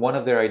I think one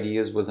of their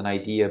ideas was an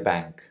idea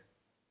bank.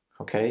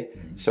 Okay,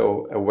 so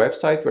a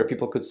website where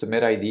people could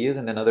submit ideas,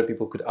 and then other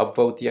people could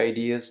upvote the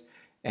ideas,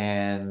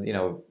 and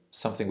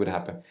something would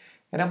happen.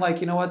 And I'm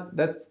like, you know what?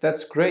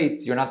 That's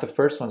great. You're not the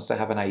first ones to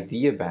have an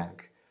idea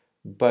bank,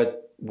 but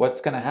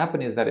what's going to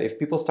happen is that if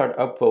people start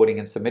upvoting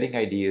and submitting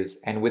ideas,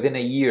 and within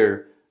a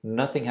year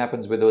nothing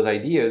happens with those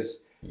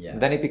ideas,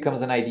 then it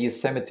becomes an idea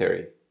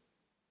cemetery.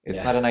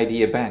 It's not an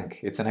idea bank.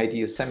 It's an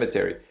idea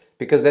cemetery.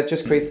 Because that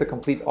just creates the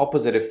complete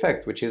opposite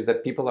effect, which is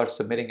that people are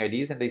submitting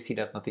ideas and they see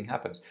that nothing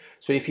happens.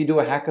 So if you do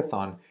a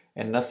hackathon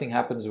and nothing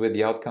happens with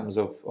the outcomes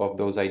of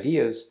those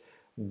ideas,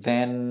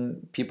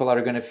 then people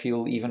are going to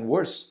feel even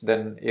worse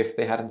than if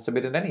they hadn't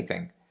submitted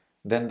anything.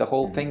 Then the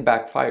whole thing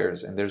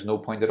backfires and there's no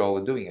point at all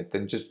in doing it.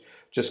 Then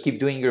just keep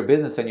doing your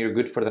business and you're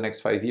good for the next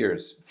 5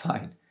 years.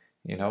 Fine.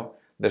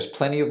 There's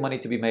plenty of money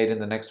to be made in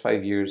the next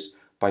 5 years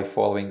by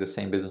following the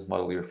same business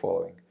model you're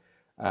following.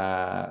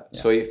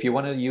 So if you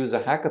want to use a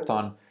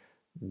hackathon,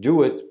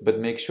 do it, but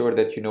make sure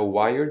that you know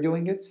why you're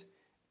doing it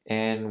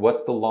and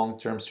what's the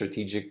long-term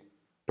strategic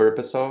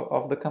purpose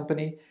of the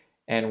company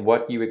and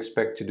what you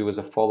expect to do as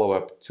a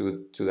follow-up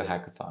to the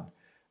hackathon.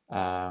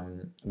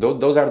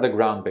 Those are the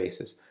ground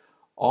bases.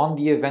 On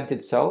the event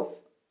itself,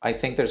 I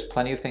think there's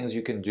plenty of things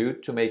you can do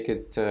to make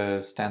it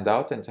stand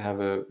out and to have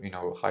a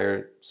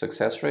higher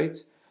success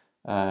rate.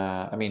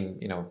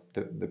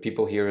 The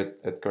people here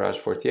at Garage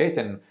 48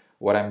 and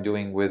what I'm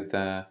doing with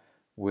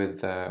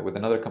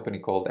another company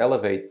called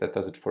Elevate that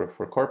does it for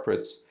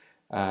corporates.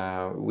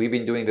 We've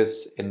been doing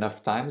this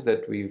enough times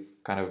that we've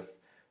kind of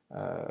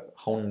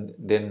honed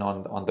in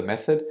on the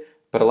method,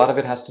 but a lot of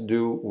it has to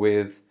do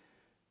with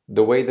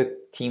the way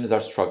that teams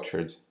are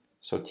structured.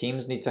 So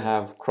teams need to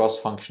have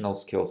cross-functional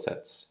skill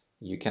sets.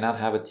 You cannot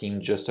have a team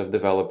just of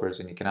developers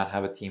and you cannot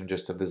have a team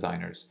just of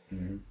designers.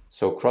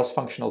 So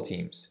cross-functional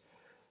teams.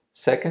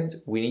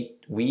 Second,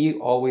 we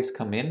always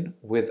come in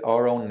with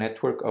our own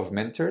network of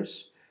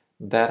mentors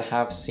that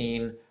have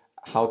seen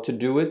how to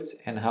do it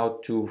and how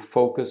to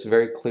focus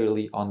very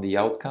clearly on the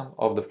outcome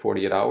of the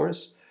 48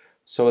 hours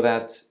so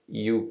that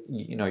you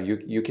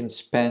can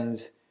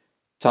spend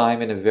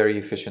time in a very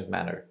efficient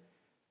manner.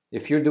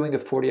 If you're doing a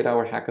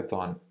 48-hour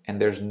hackathon and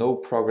there's no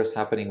progress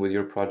happening with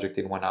your project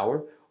in 1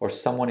 hour, or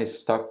someone is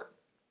stuck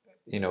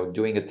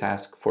doing a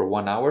task for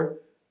 1 hour,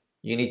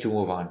 you need to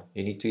move on.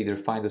 You need to either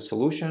find a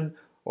solution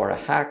or a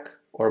hack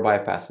or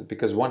bypass it,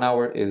 because 1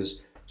 hour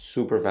is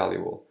super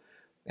valuable.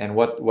 And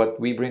what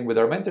we bring with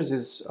our mentors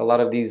is a lot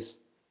of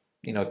these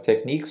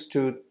techniques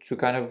to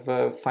kind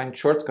of find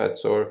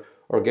shortcuts or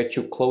get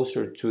you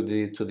closer to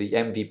the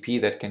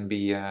MVP that can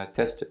be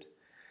tested.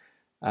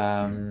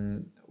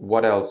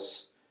 What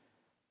else?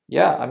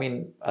 Yeah, I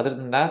mean, other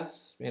than that,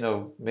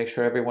 make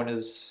sure everyone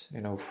is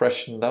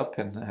freshened up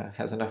and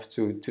has enough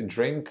to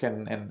drink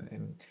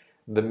and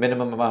the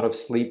minimum amount of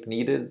sleep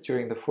needed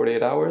during the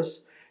 48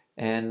 hours.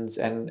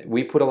 And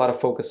we put a lot of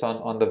focus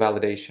on the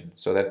validation,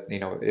 so that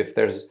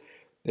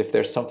if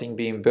there's something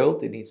being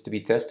built, it needs to be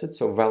tested.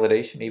 So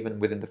validation even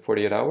within the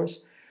 48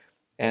 hours.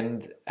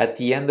 And at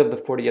the end of the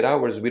 48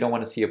 hours, we don't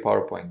want to see a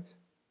PowerPoint.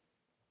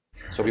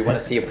 So we want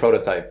to see a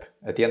prototype.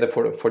 At the end of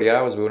 48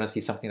 hours, we want to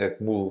see something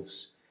that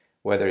moves,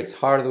 whether it's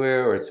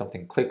hardware or it's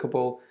something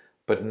clickable,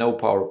 but no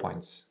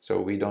PowerPoints. So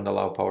we don't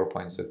allow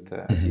PowerPoints at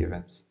the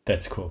events.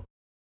 That's cool.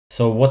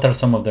 So what are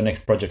some of the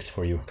next projects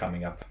for you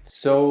coming up?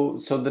 So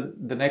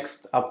the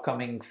next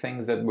upcoming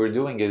things that we're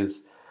doing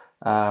is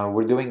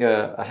we're doing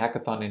a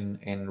hackathon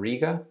in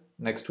Riga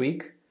next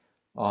week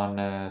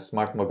on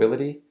smart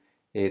mobility.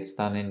 It's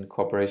done in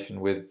cooperation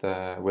with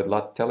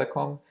LAT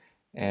Telecom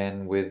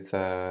and with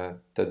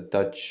the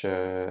Dutch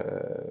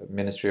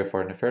Ministry of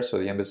Foreign Affairs, so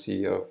the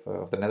Embassy of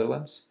the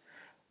Netherlands.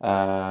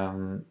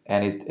 And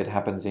it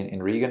happens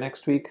in Riga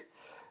next week.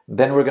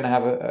 Then we're going to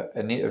have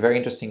a very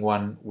interesting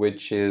one,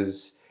 which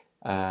is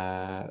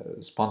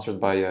sponsored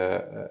by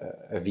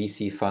a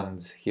VC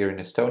fund here in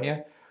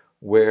Estonia,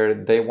 where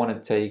they want to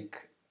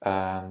take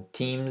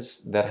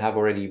teams that have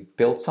already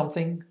built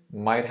something,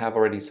 might have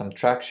already some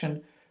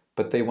traction,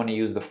 but they want to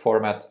use the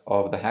format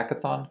of the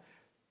hackathon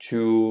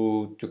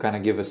to kind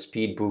of give a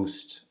speed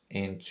boost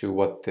into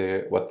what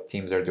the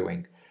teams are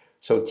doing.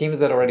 So teams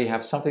that already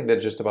have something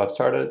that just about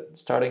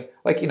starting,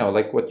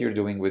 like what you're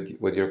doing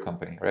with your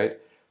company, right?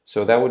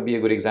 So that would be a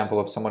good example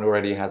of someone who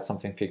already has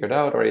something figured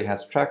out, already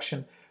has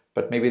traction,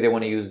 but maybe they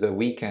want to use the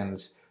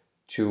weekends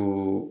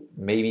to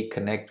maybe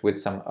connect with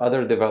some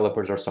other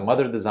developers or some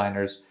other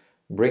designers,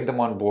 bring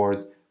them on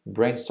board,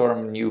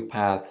 brainstorm new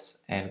paths,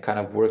 and kind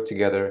of work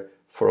together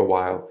for a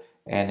while.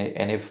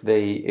 And if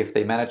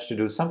they manage to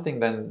do something,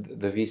 then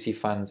the VC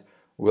fund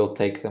will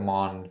take them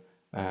on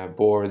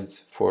boards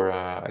for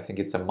I think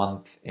it's a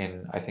month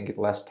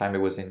last time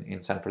it was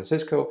in San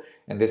Francisco,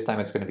 and this time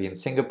it's going to be in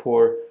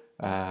Singapore.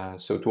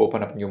 So to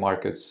open up new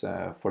markets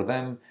for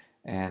them,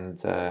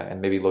 and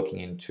maybe looking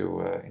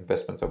into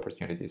investment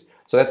opportunities.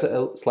 So that's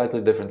a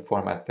slightly different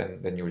format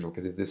than usual,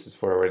 because this is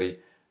for already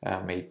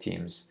made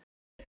teams.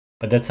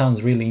 But that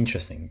sounds really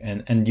interesting.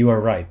 And you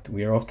are right.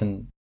 We are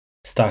often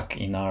stuck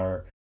in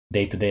our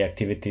day-to-day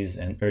activities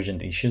and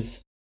urgent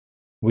issues,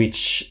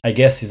 which I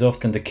guess is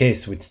often the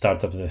case with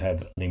startups that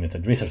have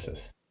limited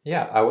resources.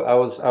 Yeah, I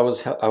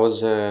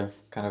was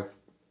kind of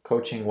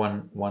coaching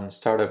one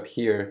startup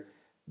here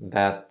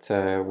that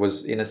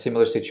was in a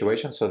similar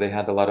situation. So they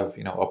had a lot of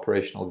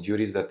operational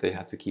duties that they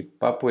had to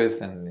keep up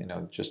with,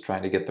 and just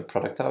trying to get the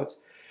product out.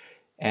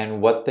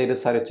 And what they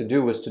decided to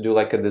do was to do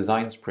like a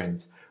design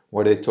sprint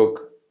where they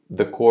took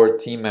the core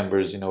team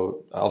members,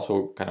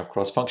 also kind of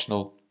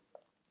cross-functional.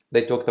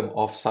 They took them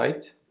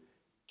off-site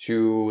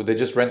they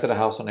just rented a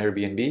house on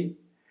Airbnb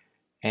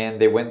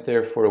and they went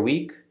there for a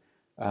week.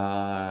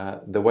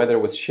 The weather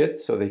was shit,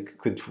 so they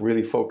could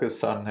really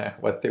focus on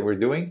what they were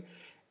doing,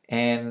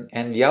 and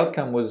the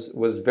outcome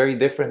was very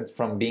different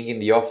from being in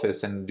the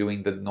office and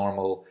doing the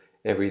normal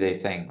everyday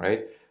thing,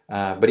 right?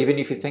 But even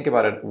if you think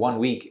about it, 1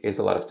 week is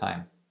a lot of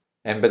time,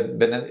 and but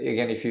then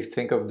again, if you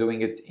think of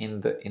doing it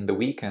in the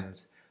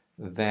weekends,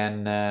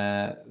 then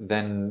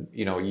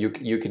you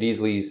could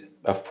easily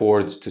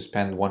afford to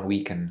spend 1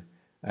 weekend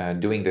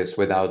doing this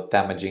without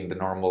damaging the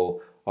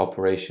normal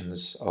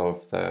operations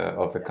of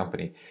the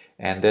company.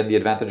 And then the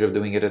advantage of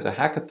doing it at a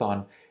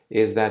hackathon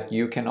is that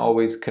you can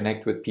always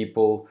connect with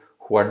people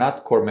who are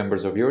not core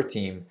members of your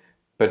team,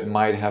 but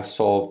might have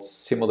solved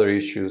similar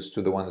issues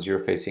to the ones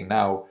you're facing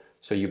now.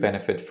 So you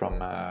benefit from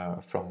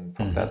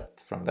Hmm.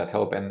 that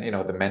help, and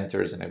the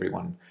mentors and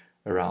everyone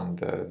around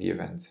the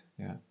event.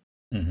 Yeah.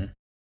 Hmm.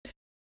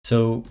 So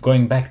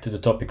going back to the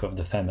topic of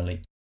the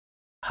family,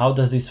 how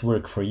does this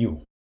work for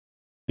you?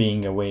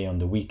 Being away on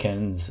the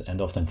weekends and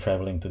often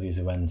traveling to these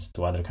events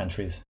to other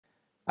countries?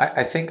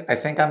 I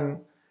think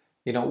I'm,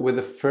 with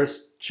the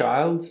first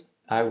child,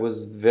 I was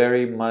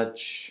very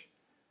much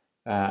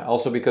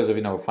also because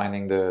of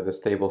finding the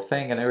stable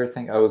thing and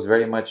everything. I was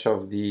very much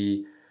of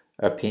the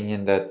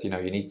opinion that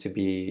you need to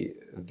be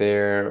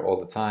there all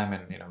the time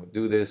and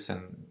do this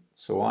and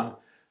so on.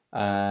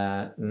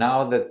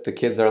 Now that the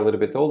kids are a little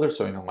bit older,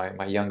 so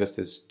my youngest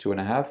is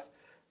 2.5.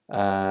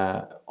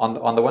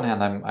 On the one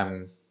hand,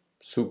 I'm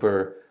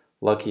super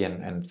lucky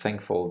and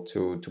thankful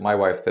to my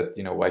wife that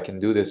I can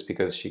do this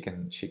because she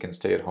can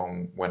stay at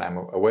home when I'm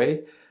away.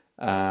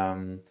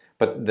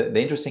 But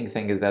the interesting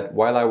thing is that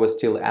while I was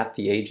still at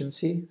the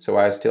agency, so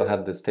I still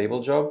had the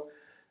stable job,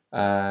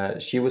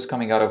 she was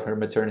coming out of her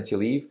maternity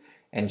leave,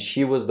 and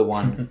she was the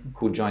one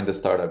who joined the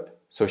startup.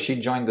 So she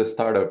joined the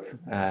startup,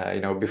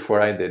 before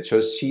I did. So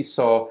she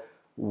saw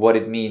what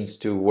it means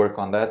to work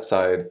on that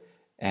side,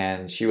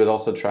 and she was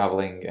also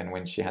traveling. And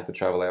when she had to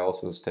travel, I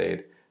also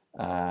stayed.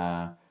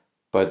 Uh,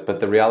 but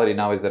the reality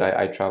now is that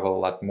I travel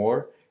a lot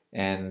more,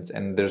 and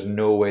there's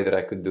no way that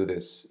I could do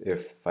this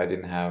if I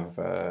didn't have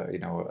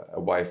a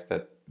wife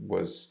that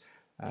was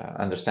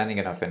understanding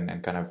enough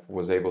and kind of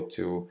was able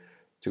to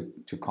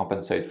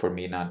compensate for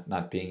me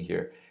not being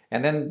here.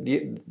 And then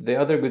the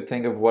other good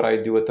thing of what I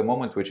do at the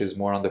moment, which is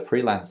more on the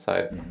freelance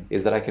side, Mhm.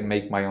 is that I can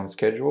make my own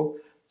schedule.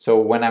 So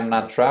when I'm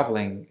not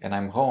traveling and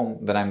I'm home,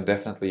 then I'm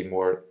definitely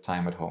more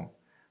time at home.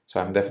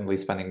 So I'm definitely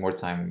spending more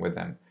time with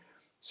them.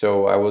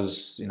 So I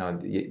was,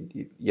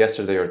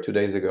 yesterday or 2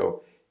 days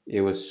ago,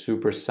 it was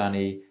super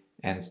sunny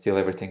and still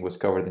everything was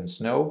covered in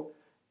snow.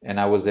 And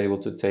I was able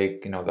to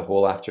take, the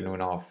whole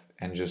afternoon off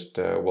and just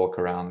walk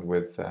around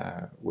with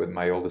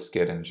my oldest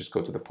kid and just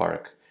go to the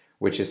park,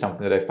 which is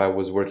something that if I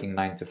was working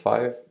 9 to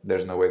 5,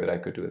 there's no way that I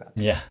could do that.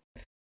 Yeah.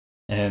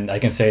 And I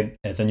can say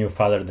as a new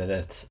father that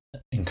that's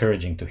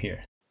encouraging to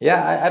hear.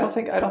 Yeah, I don't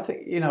think,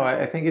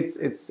 I think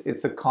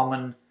it's a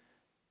common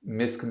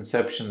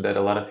misconception that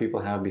a lot of people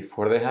have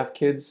before they have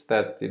kids,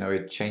 that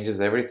it changes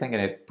everything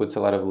and it puts a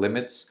lot of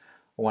limits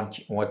on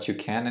what you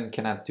can and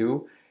cannot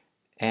do.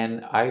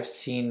 And I've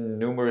seen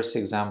numerous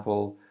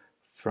example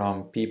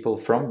from people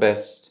from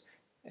Best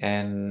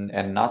and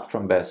not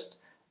from Best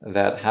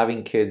that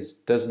having kids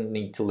doesn't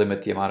need to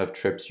limit the amount of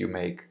trips you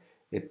make.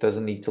 It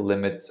doesn't need to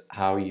limit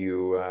how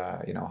you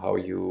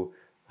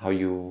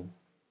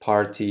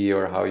party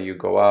or how you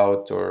go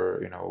out,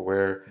 or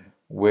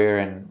where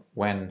and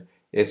when.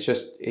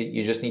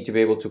 You just need to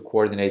be able to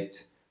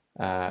coordinate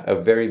a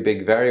very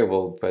big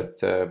variable, but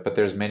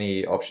there's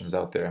many options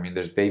out there. I mean,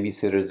 there's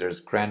babysitters,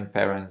 there's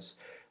grandparents,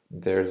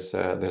 there's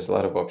a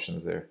lot of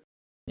options there.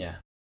 Yeah,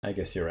 I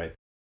guess you're right.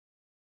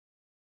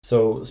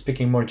 So,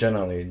 speaking more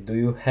generally, do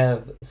you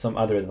have some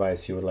other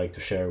advice you would like to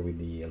share with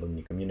the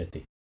alumni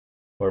community?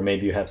 Or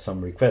maybe you have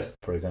some requests,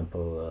 for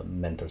example,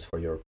 mentors for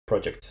your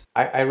projects.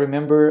 I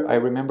remember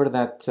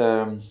that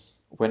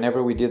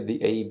whenever we did the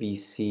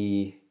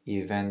ABC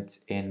event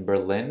in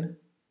Berlin,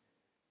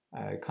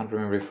 I can't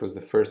remember if it was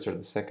the first or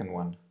the second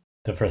one.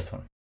 The first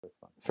one.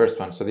 First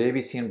one. So the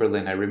ABC in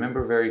Berlin, I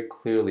remember very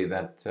clearly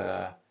that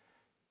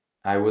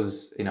I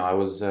was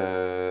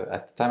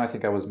at the time, I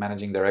think I was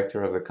managing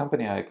director of the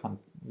company. I can't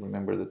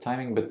remember the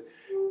timing, but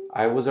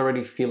I was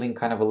already feeling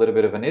kind of a little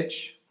bit of an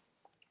itch.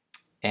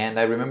 And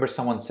I remember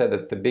someone said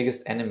that the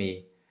biggest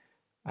enemy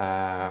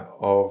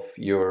of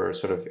your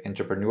sort of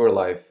entrepreneur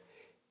life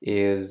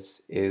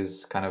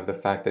is kind of the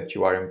fact that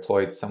you are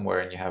employed somewhere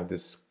and you have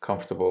this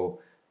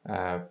comfortable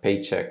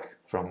paycheck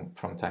from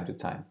time to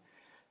time.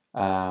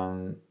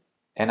 Um,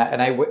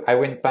 I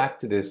went back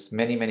to this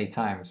many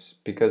times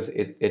because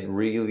it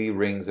really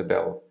rings a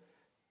bell.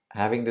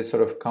 Having this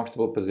sort of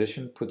comfortable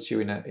position puts you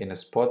in a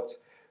spot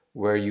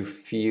where you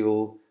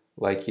feel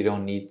like you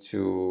don't need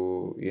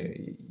to,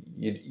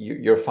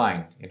 you're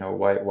fine.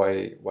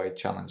 Why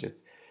challenge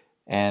it?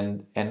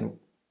 And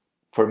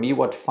for me,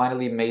 what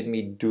finally made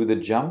me do the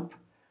jump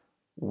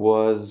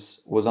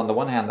was on the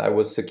one hand, I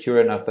was secure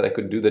enough that I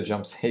could do the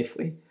jump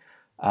safely,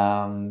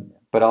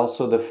 but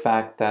also the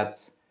fact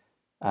that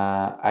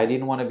I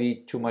didn't want to be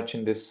too much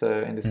in this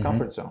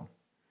comfort zone,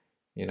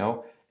 you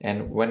know.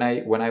 And when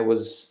I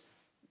was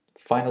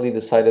finally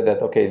decided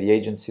that okay, the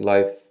agency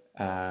life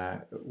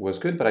was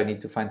good, but I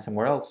need to find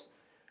somewhere else,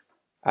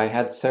 I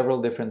had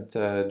several different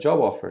job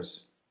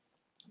offers,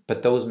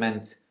 but those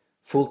meant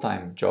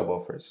full-time job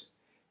offers.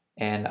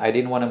 And I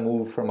didn't want to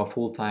move from a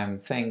full-time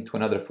thing to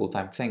another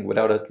full-time thing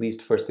without at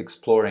least first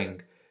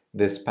exploring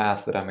this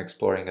path that I'm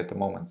exploring at the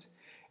moment.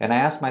 And I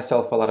asked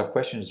myself a lot of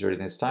questions during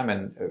this time,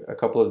 and a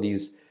couple of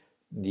these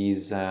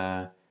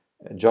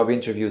job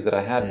interviews that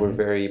I had were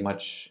very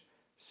much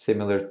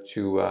similar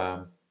to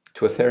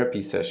a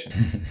therapy session,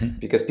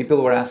 because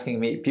people were asking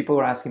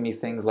me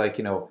things like,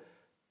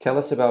 tell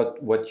us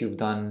about what you've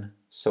done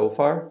so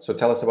far. So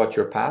tell us about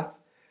your path,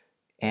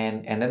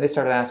 and then they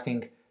started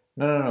asking,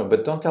 no,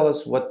 but don't tell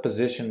us what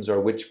positions or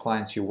which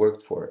clients you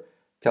worked for.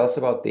 Tell us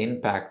about the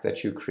impact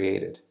that you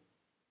created.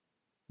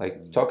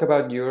 Like, talk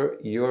about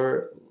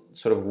your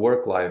sort of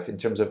work life in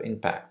terms of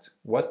impact.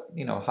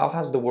 How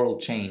has the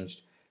world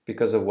changed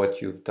because of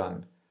what you've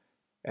done?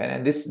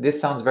 And this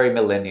sounds very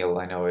millennial.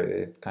 I know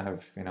it kind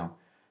of,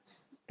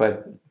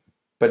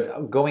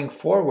 but going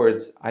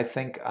forwards, I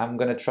think I'm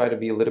gonna try to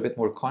be a little bit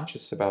more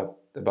conscious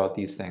about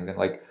these things, and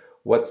like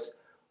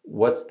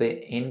what's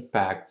the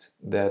impact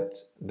that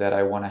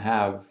I want to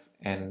have,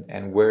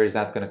 and where is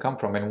that going to come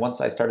from? And once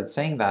I started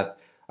saying that,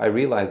 I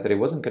realized that it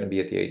wasn't going to be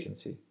at the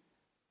agency.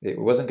 It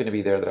wasn't going to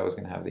be there that I was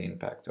going to have the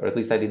impact, or at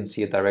least I didn't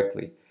see it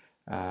directly.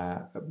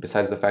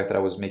 Besides the fact that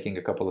I was making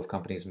a couple of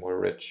companies more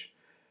rich,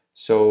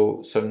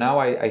 so now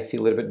I see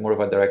a little bit more of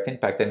a direct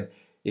impact. And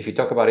if you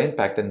talk about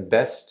impact, then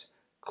Best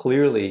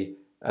clearly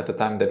at the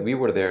time that we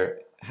were there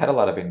had a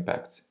lot of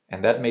impact,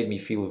 and that made me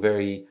feel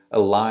very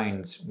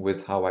aligned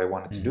with how I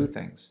wanted to do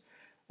things.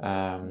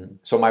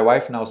 So my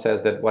wife now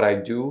says that what I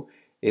do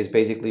is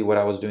basically what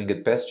I was doing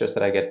at Best, just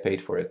that I get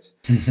paid for it,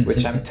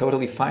 which I'm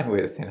totally fine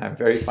with, and I'm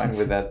very fine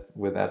with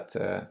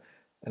that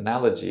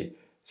analogy.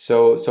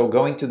 So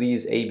going to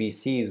these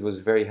ABCs was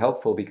very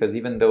helpful, because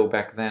even though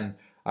back then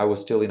I was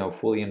still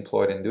fully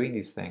employed and doing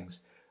these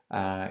things,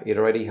 it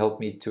already helped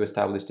me to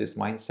establish this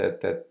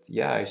mindset that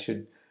yeah,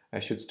 I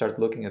should start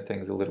looking at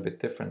things a little bit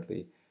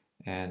differently.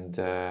 And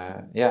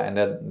yeah, and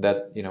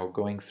that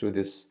going through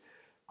this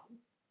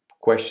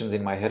questions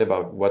in my head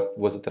about what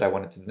was it that I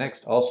wanted to do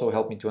next also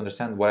helped me to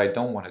understand what I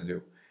don't want to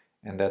do.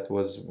 And that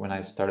was when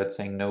I started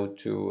saying no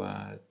to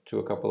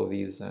a couple of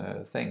these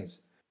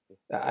things.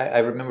 I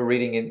remember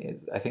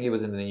reading I think it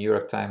was in the New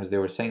York Times, they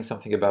were saying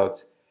something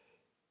about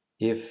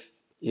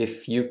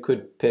if you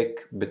could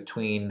pick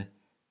between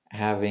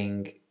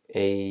having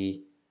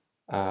a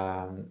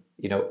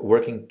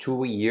working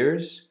 2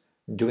 years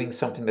doing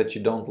something that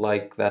you don't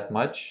like that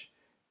much,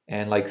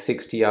 and like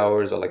 60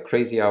 hours or like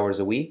crazy hours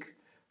a week,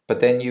 but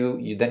then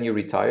you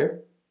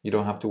retire, you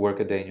don't have to work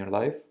a day in your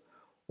life,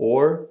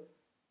 or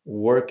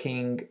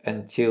working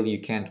until you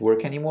can't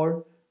work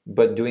anymore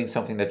but doing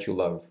something that you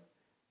love,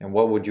 and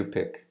what would you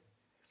pick?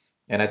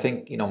 And I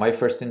think my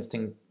first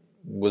instinct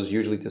was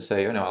usually to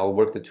say, I'll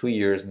work the 2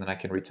 years and then I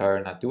can retire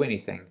and not do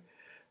anything.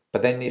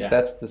 But then if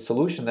that's the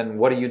solution, then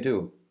what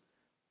do?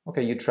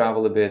 Okay, you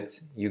travel a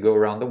bit, you go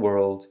around the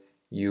world,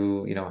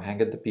 you hang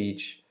at the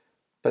beach,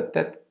 but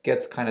that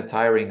gets kind of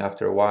tiring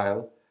after a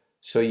while.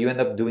 So you end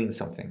up doing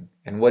something.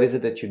 And what is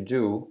it that you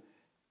do?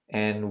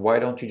 And why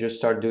don't you just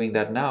start doing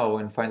that now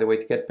and find a way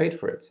to get paid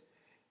for it?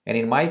 And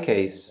in my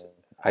case,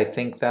 I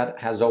think that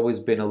has always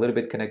been a little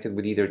bit connected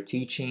with either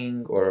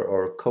teaching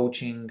or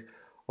coaching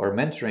or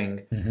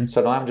mentoring.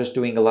 So now I'm just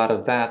doing a lot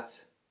of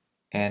that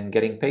and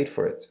getting paid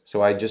for it.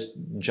 So I just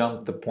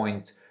jumped the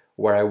point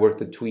where I worked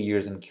the 2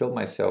 years and killed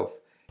myself,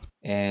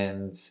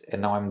 and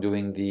now I'm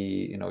doing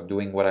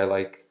doing what I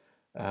like,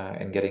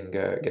 and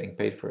getting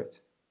paid for it.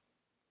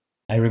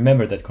 I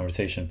remember that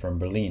conversation from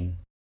Berlin,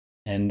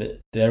 and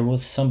there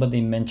was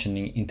somebody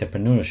mentioning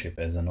entrepreneurship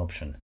as an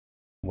option,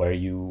 where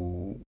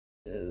you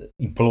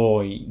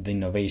employ the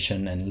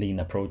innovation and lean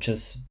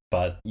approaches,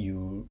 but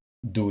you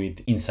do it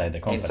inside the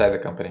company. Inside the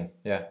company,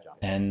 yeah.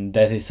 And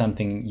that is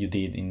something you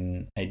did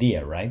in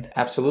IDEA, right?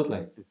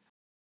 Absolutely.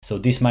 So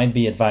this might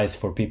be advice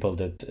for people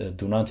that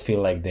do not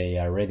feel like they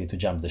are ready to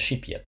jump the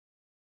ship yet.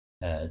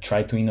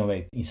 Try to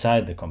innovate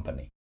inside the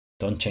company.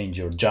 Don't change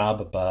your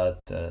job, but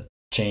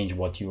change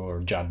what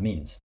your job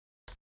means.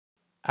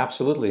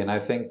 Absolutely. And I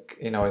think,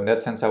 in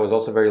that sense, I was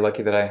also very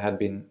lucky that I had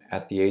been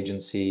at the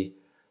agency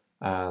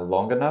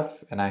long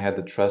enough, and I had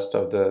the trust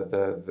of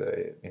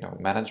the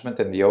management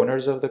and the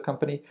owners of the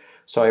company.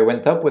 So I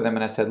went up with them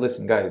and I said,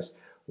 listen, guys,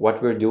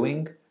 what we're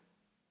doing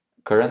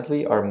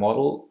currently, our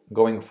model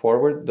going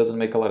forward, doesn't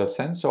make a lot of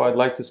sense. So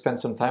I'd like to spend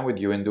some time with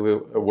you and do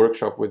a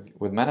workshop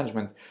with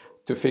management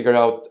to figure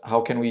out how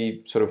can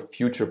we sort of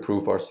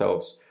future-proof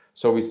ourselves.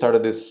 So we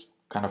started this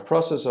kind of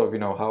process of,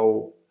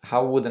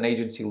 how would an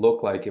agency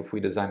look like if we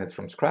design it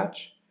from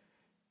scratch,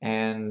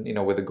 and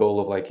with the goal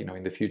of, like,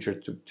 in the future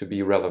to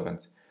be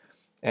relevant.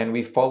 And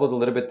we followed a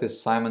little bit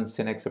this Simon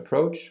Sinek's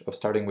approach of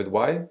starting with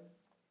why.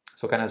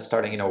 So kind of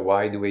starting,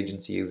 why do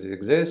agencies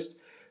exist?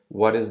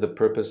 What is the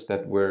purpose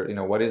that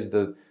what is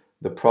the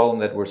problem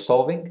that we're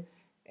solving?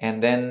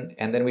 And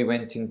then we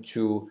went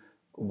into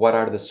what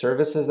are the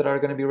services that are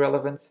going to be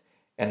relevant?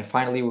 And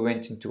finally, we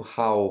went into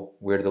how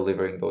we're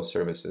delivering those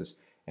services.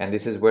 And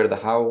this is where the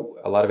how,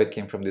 a lot of it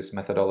came from this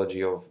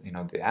methodology of,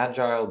 the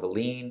agile, the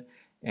lean,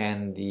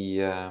 and the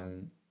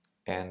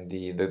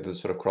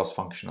sort of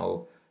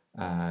cross-functional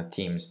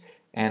teams.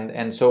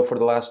 And so for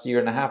the last year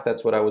and a half,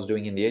 that's what I was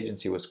doing in the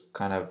agency, was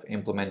kind of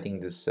implementing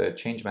this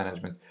change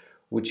management,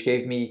 which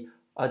gave me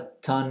a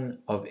ton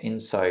of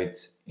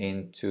insight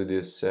into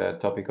this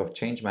topic of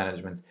change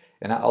management.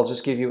 And I'll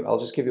just give you a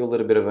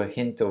little bit of a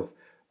hint of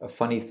a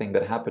funny thing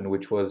that happened,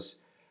 which was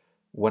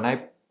when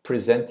I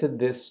presented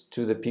this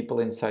to the people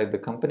inside the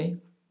company,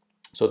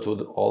 so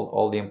to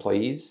all the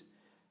employees,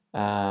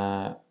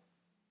 I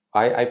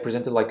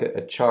presented like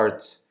a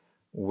chart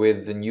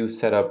with the new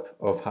setup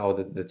of how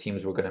the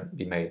teams were going to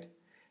be made.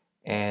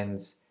 And,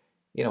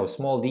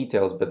 small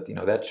details, but,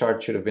 that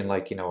chart should have been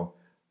like,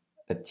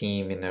 a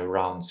team in a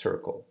round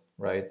circle,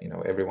 right?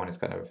 Everyone is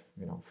kind of,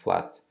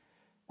 flat.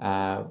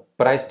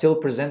 But I still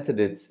presented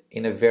it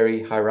in a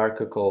very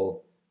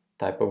hierarchical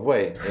type of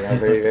way,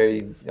 very,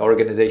 very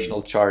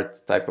organizational chart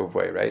type of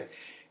way, right?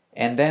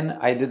 And then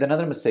I did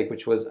another mistake,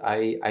 which was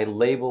I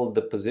labeled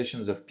the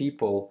positions of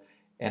people,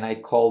 and I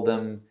called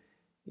them,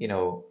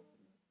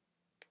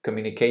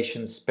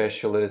 communication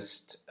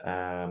specialist,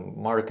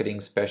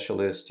 marketing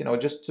specialist,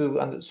 just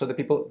so the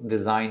people,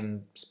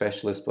 design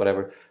specialist,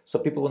 whatever, so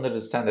people will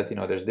understand that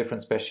there's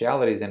different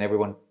specialities and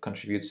everyone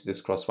contributes to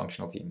this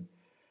cross-functional team.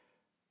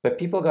 But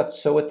people got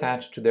so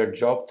attached to their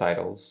job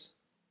titles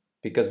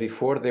because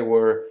before they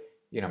were,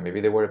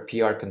 maybe they were a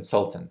PR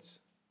consultant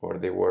or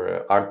they were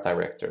an art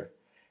director,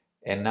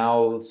 and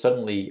now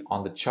suddenly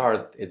on the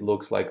chart it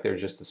looks like they're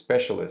just a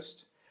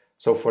specialist.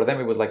 So for them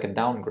it was like a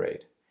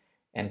downgrade.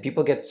 And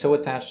people get so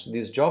attached to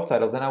these job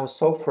titles, and I was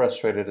so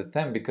frustrated at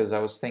them because I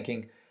was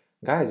thinking,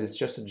 guys, it's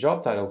just a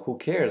job title. Who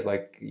cares?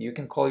 Like, you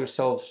can call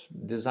yourself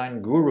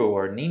design guru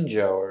or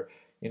ninja or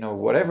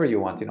whatever you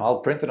want.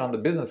 I'll print it on the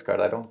business card.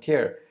 I don't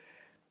care.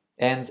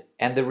 And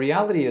the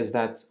reality is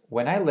that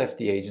when I left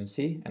the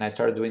agency and I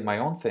started doing my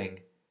own thing,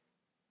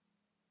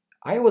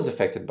 I was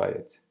affected by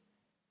it,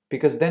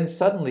 because then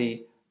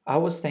suddenly I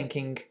was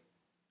thinking,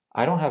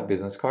 I don't have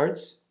business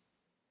cards.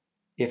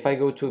 If I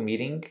go to a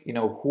meeting,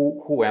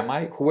 who am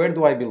I? Where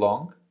do I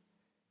belong?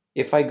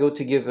 If I go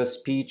to give a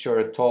speech or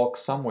a talk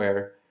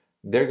somewhere,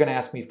 they're going to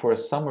ask me for a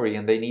summary,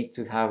 and they need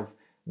to have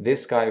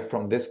this guy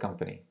from this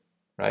company,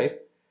 right?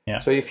 Yeah.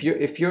 So if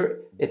you're,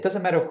 it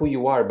doesn't matter who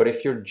you are, but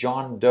if you're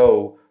John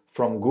Doe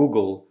from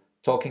Google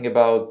talking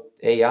about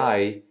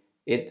AI,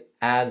 it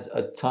adds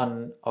a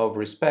ton of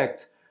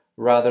respect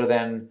rather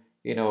than,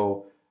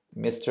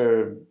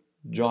 Mr.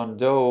 John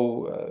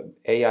Doe,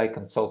 AI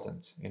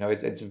consultant.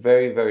 It's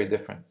very, very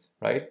different,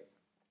 right?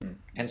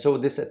 And so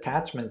this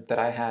attachment that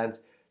I had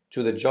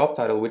to the job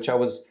title, which I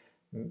was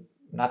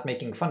not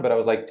making fun, but I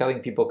was like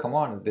telling people, come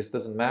on, this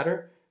doesn't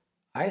matter.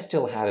 I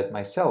still had it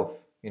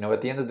myself.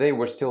 At the end of the day,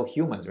 we're still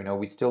humans.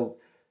 We still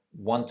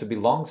want to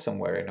belong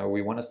somewhere.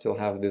 We want to still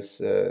have this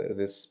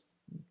this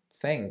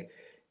thing.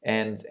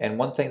 And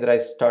one thing that I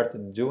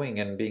started doing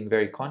and being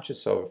very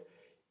conscious of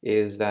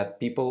is that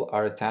people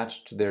are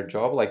attached to their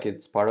job, like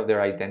it's part of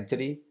their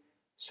identity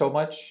so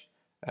much,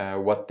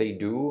 what they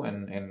do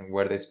and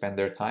where they spend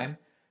their time,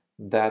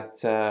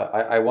 that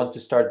I want to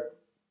start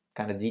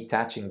kind of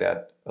detaching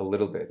that a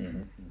little bit.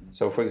 Mm-hmm.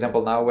 So for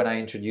example, now when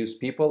I introduce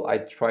people, I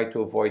try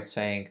to avoid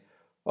saying,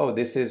 oh,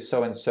 this is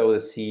so-and-so, the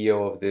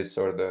CEO of this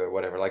or the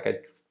whatever. Like I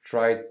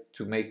try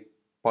to make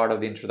part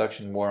of the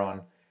introduction more on,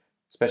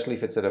 especially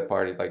if it's at a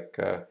party, like,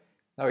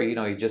 oh,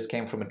 he just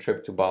came from a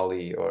trip to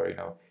Bali, or,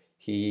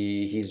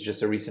 he's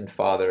just a recent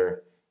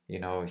father,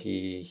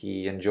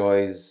 he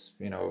enjoys,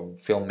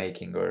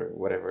 filmmaking or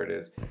whatever it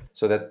is,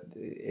 so that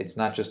it's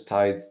not just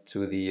tied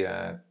to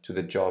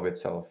the job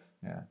itself.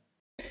 Yeah.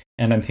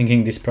 And I'm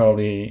thinking this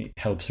probably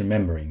helps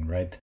remembering,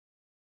 right?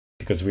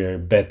 Because we're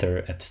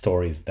better at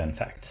stories than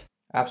facts.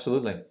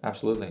 Absolutely.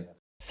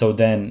 So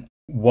then,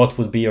 what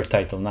would be your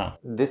title now?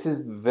 This is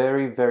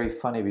very, very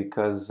funny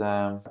because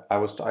I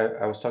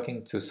was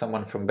talking to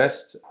someone from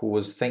Best who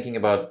was thinking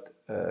about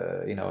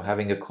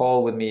having a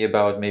call with me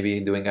about maybe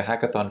doing a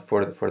hackathon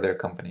for their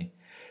company,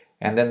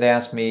 and then they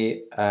asked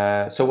me,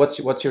 so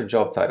what's your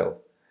job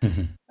title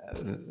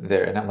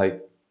there? And I'm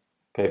like,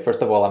 okay,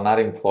 first of all, I'm not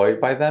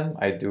employed by them.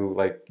 I do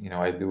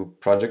I do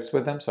projects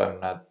with them, so I'm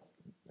not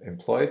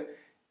employed.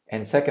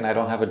 And second, I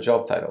don't have a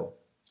job title.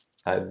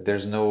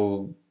 There's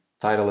no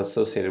title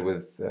associated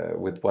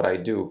with what I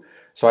do.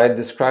 So I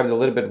described a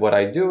little bit what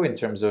I do in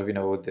terms of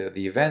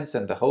the events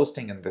and the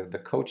hosting and the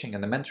coaching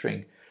and the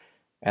mentoring,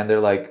 and they're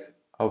like,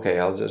 okay,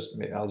 I'll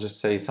just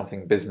say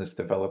something business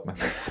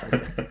development or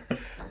something.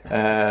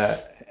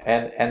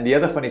 And the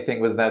other funny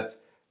thing was that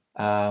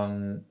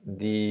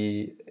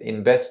the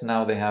Invest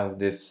now, they have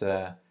this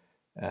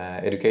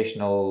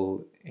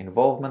educational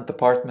involvement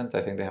department.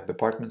 I think they have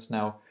departments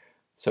now.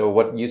 So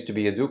what used to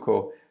be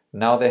Educo,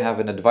 now they have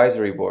an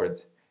advisory board,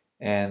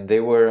 and they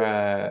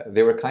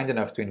were kind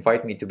enough to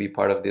invite me to be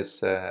part of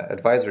this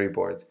advisory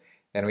board.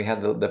 And we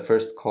had the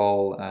first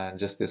call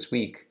just this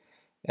week.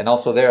 And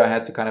also there I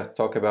had to kind of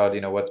talk about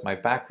what's my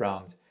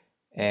background,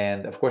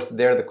 and of course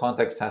there the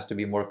context has to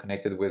be more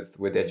connected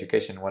with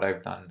education, what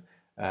I've done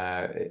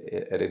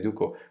at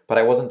Educo. But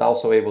I wasn't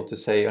also able to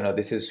say,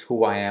 this is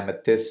who I am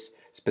at this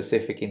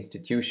specific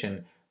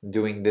institution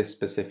doing this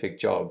specific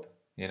job.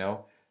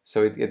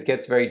 So it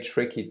gets very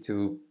tricky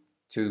to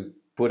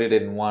put it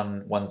in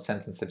one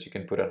sentence that you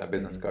can put on a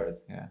business card.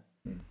 Yeah.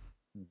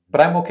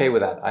 But I'm okay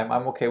with that.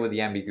 I'm okay with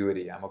the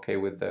ambiguity. I'm okay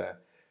with the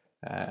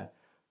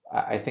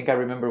I think I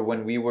remember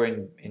when we were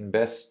in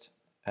Best,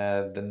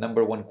 the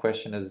number one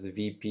question as the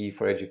VP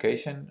for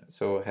education,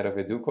 so head of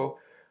Educo,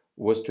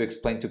 was to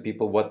explain to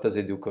people, what does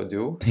Educo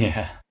do?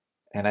 Yeah.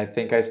 And I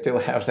think I still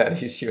have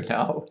that issue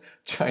now,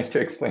 trying to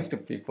explain to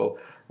people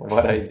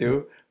what I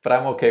do. But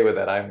I'm okay with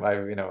that.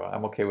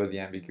 I'm okay with the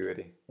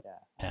ambiguity.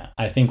 Yeah,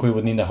 I think we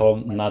would need a whole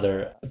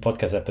another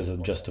podcast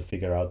episode just to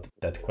figure out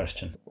that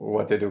question.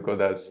 What Educo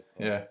does.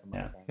 Yeah.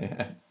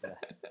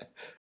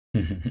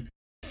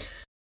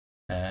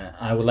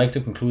 I would like to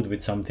conclude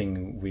with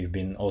something we've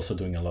been also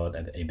doing a lot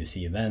at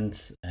ABC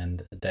events,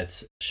 and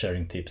that's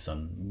sharing tips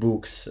on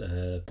books,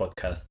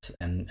 podcasts,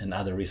 and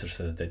other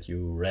resources that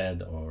you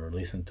read or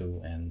listened to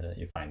and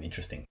you find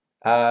interesting.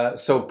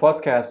 So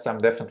podcasts,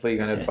 I'm definitely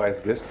going to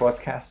advise this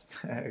podcast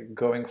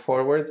going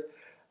forward.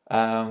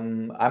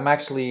 I'm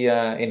actually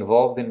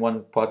involved in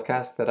one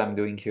podcast that I'm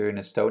doing here in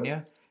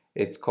Estonia.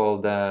 It's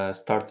called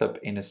Startup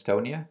in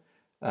Estonia.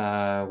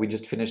 We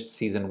just finished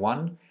season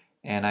 1.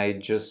 And I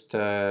just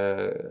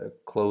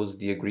closed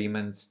the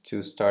agreement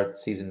to start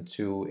season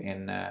 2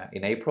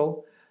 in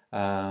April.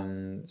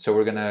 So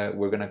we're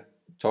gonna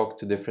talk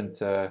to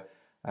different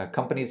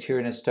companies here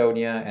in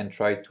Estonia and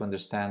try to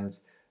understand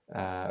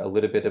a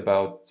little bit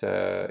about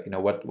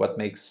what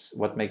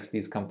makes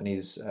these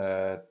companies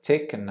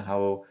tick, and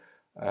how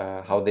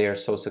they are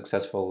so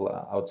successful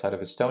outside of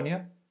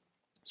Estonia.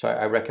 So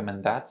I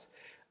recommend that.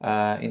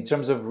 In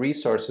terms of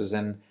resources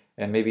and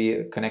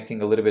maybe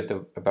connecting a little bit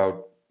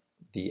about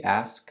the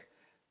ask,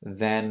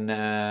 then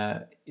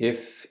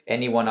if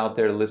anyone out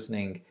there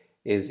listening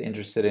is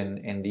interested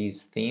in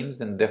these themes,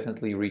 then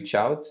definitely reach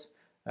out.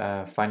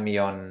 Find me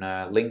on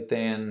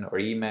LinkedIn or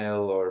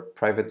email or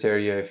private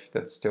area, if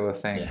that's still a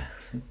thing. Yeah.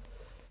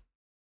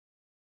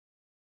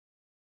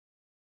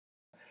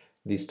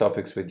 These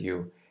topics with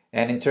you.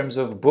 And in terms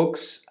of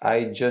books,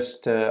 I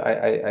just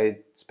I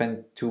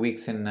spent 2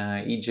 weeks in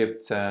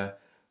Egypt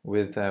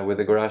with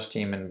the Garage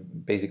team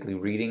and basically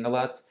reading a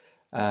lot.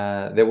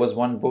 There was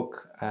one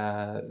book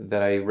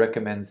that I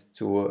recommend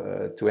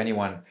to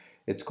anyone.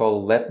 It's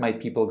called Let My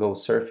People Go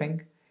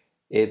Surfing.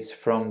 It's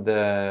from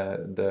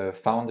the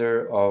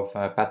founder of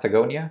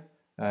Patagonia,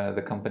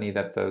 the company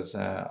that does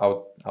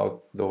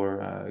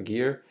outdoor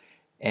gear.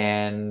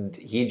 And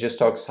he just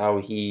talks how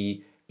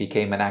he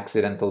became an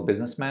accidental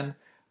businessman,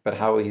 but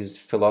how his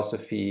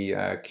philosophy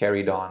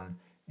carried on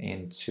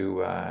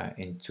into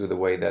the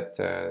way that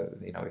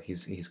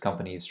his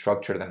company is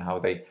structured, and how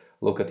they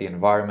look at the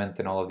environment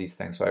and all of these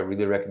things. So I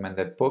really recommend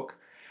that book.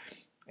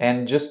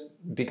 And just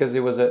because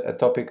it was a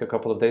topic a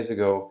couple of days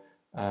ago,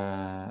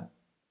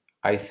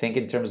 I think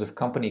in terms of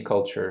company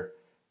culture,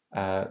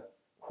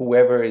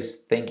 whoever is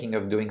thinking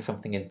of doing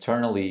something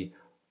internally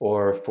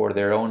or for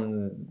their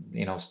own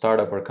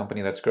startup or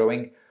company that's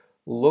growing,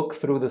 look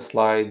through the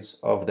slides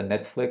of the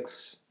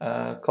Netflix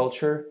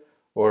culture.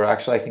 Or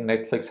actually, I think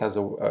Netflix has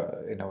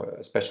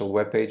a special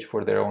webpage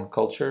for their own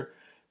culture,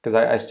 because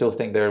I still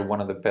think they're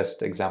one of the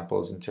best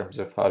examples in terms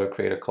of how to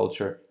create a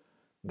culture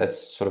that's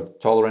sort of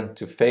tolerant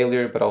to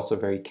failure, but also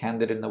very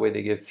candid in the way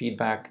they give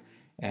feedback.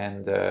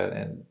 And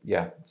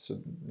yeah,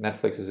 so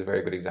Netflix is a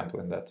very good example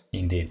in that.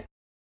 Indeed.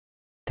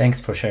 Thanks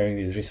for sharing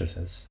these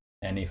resources.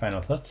 Any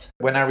final thoughts?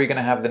 When are we going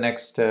to have the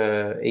next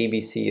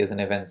ABC as an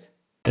event?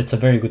 That's a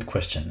very good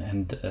question,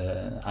 and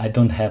I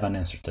don't have an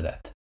answer to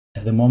that.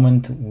 At the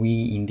moment,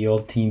 we in the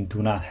old team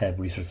do not have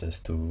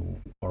resources to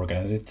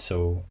organize it,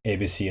 so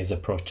ABC as a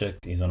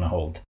project is on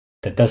hold.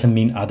 That doesn't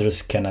mean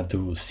others cannot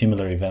do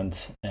similar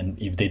events, and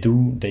if they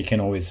do, they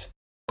can always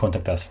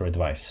contact us for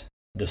advice.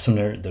 The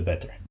sooner, the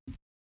better.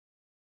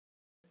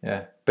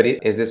 Yeah, but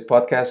is this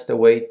podcast a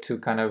way to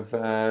kind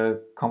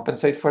of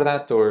compensate for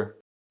that, or?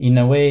 In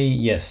a way,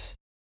 yes.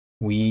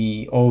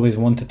 We always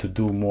wanted to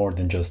do more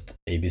than just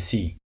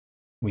ABC.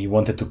 We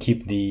wanted to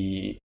keep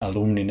the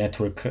alumni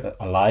network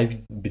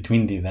alive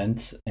between the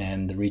events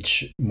and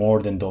reach more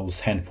than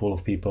those handful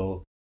of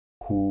people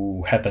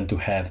who happen to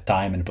have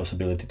time and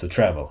possibility to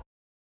travel.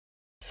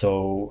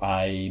 So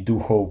I do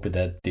hope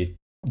that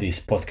this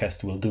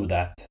podcast will do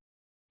that,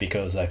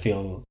 because I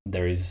feel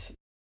there is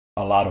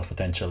a lot of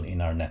potential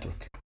in our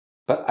network.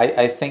 But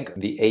I think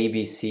the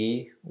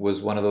ABC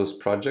was one of those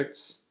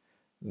projects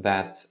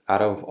that,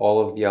 out of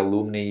all of the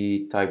alumni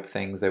type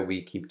things that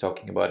we keep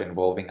talking about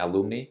involving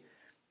alumni,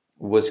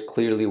 was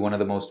clearly one of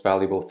the most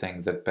valuable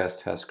things that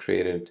Best has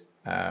created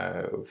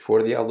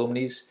for the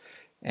alumni,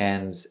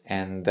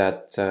 and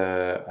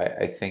that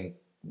I think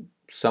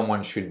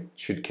someone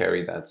should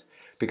carry that,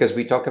 because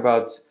we talk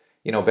about,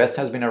 Best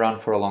has been around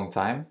for a long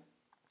time.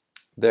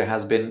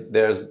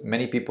 There's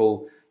many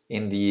people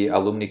in the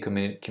alumni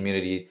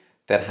community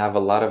that have a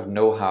lot of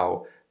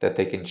know-how that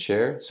they can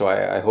share. So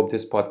I hope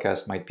this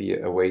podcast might be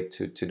a way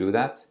to do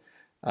that.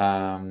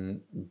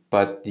 Um,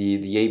 but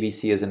the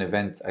ABC as an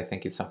event, I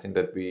think, is something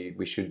that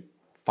we should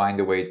find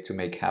a way to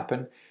make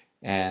happen.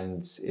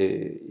 And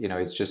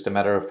it's just a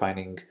matter of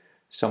finding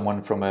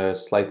someone from a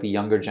slightly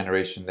younger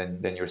generation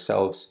than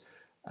yourselves,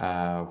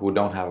 who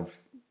don't have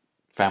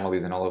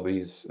families and all of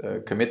these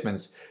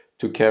commitments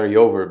to carry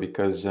over,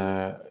 because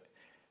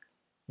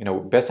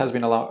Best has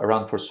been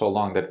around for so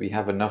long that we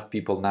have enough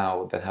people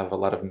now that have a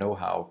lot of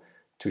know-how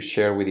to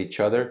share with each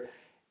other,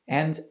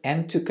 and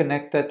to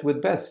connect that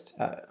with Best.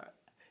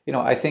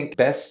 I think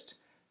Best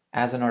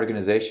as an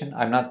organization,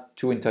 I'm not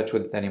too in touch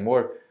with it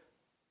anymore,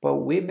 but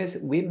we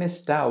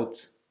missed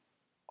out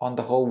on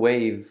the whole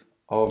wave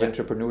of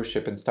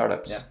entrepreneurship and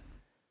startups. Yeah.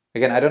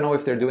 Again, I don't know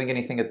if they're doing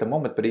anything at the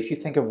moment, but if you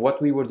think of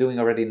what we were doing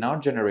already in our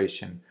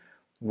generation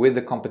with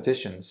the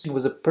competitions, it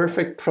was a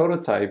perfect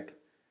prototype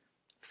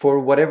for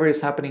whatever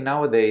is happening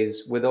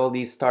nowadays with all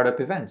these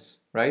startup events,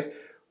 right?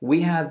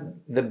 We had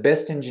the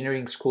best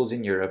engineering schools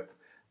in Europe,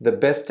 the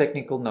best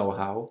technical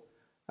know-how.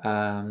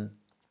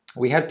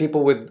 We had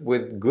people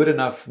with good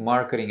enough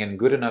marketing and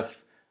good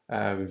enough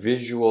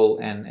visual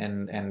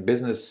and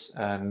business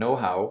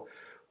know-how.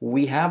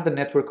 We have the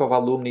network of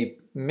alumni,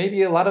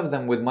 maybe a lot of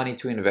them with money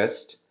to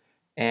invest,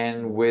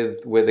 and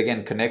with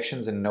again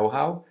connections and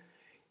know-how.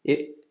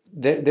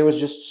 There was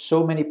just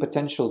so many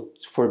potential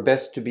for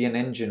Best to be an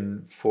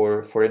engine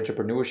for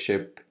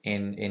entrepreneurship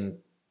in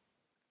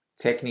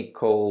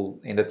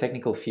the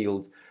technical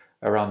field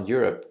around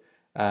Europe.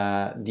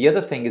 The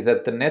other thing is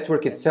that the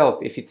network itself,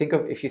 if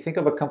you think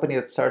of a company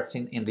that starts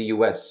in the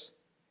US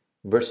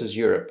versus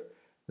Europe,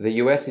 the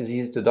US is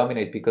easy to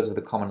dominate because of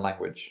the common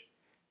language.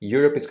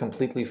 Europe is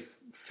completely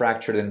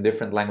fractured in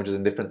different languages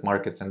and different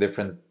markets and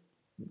different,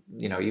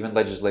 even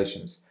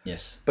legislations.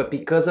 Yes. But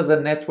because of the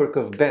network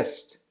of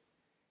Best,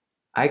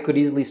 I could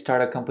easily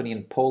start a company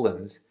in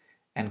Poland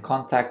and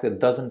contact a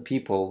dozen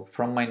people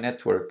from my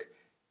network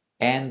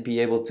and be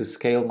able to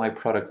scale my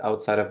product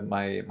outside of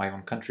my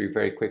own country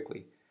very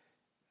quickly.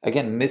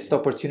 Again, missed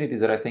opportunities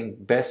that I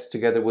think Best,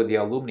 together with the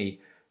alumni,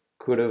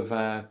 could have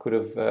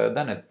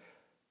done it,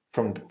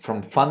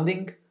 from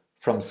funding,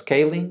 from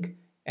scaling,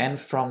 and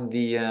from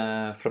the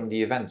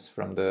events,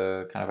 from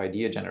the kind of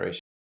idea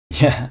generation.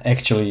 Yeah,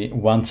 actually,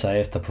 once I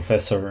asked a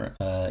professor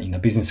in a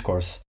business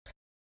course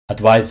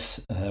advice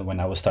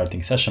when I was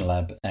starting Session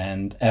Lab,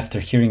 and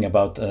after hearing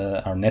about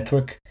our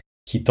network,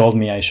 he told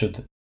me I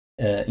should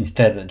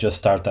instead just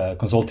start a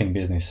consulting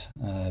business,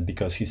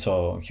 because he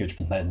saw huge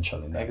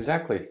potential in that.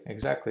 Exactly.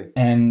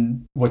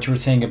 And what you were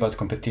saying about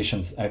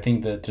competitions, I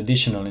think the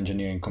traditional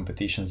engineering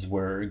competitions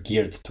were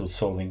geared to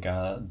solving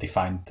a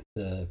defined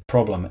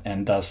problem,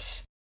 and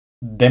thus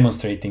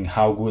demonstrating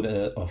how good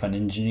of an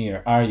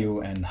engineer are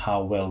you and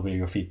how well will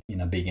you fit in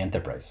a big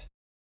enterprise.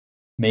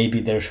 Maybe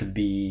there should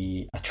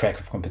be a track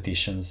of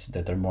competitions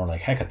that are more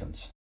like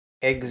hackathons.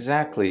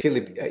 Exactly.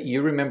 Philip,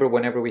 you remember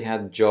whenever we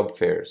had job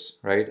fairs,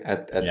 right?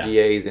 At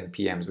DAs and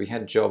PMs, we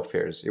had job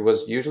fairs. It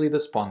was usually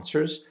the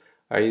sponsors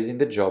are using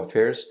the job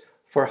fairs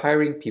for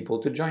hiring people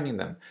to joining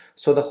them.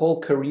 So the whole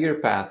career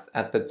path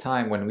at the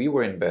time when we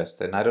were in Best,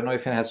 and I don't know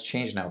if it has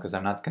changed now because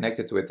I'm not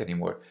connected to it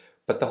anymore,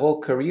 but the whole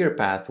career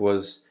path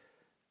was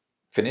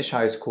finish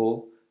high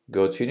school,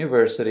 go to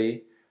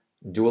university,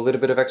 do a little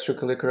bit of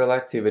extracurricular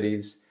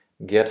activities,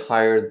 get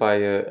hired by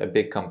a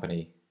big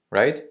company,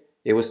 right?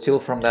 It was still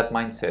from that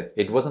mindset.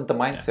 It wasn't the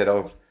mindset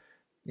of,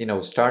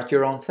 start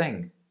your own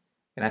thing.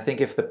 And I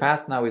think if the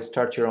path now is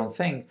start your own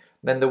thing,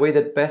 then the way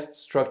that Best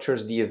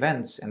structures the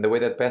events and the way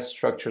that Best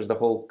structures the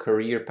whole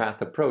career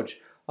path approach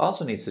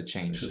also needs to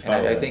change.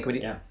 And I think we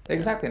need,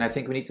 exactly. And I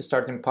think we need to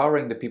start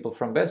empowering the people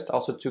from Best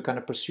also to kind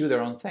of pursue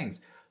their own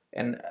things.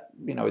 And,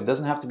 it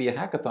doesn't have to be a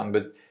hackathon,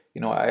 but,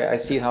 I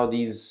see how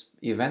these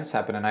events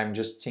happen, and I'm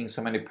just seeing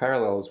so many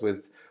parallels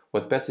with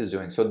what Best is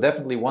doing. So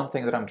definitely one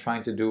thing that I'm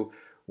trying to do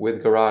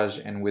with Garage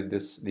and with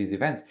these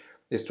events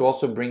is to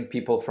also bring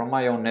people from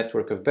my own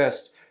network of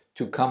Best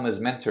to come as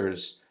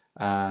mentors.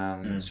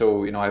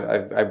 So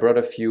I brought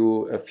a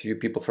few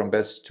people from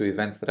Best to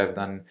events that I've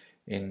done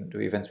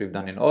we've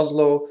done in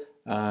Oslo.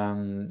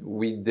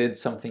 We did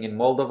something in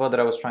Moldova that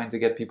I was trying to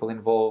get people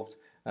involved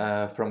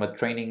from a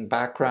training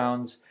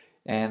background,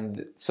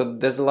 and so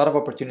there's a lot of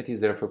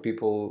opportunities there for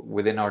people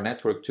within our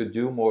network to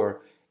do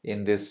more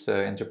in this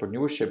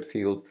entrepreneurship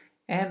field,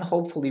 and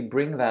hopefully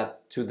bring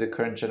that to the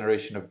current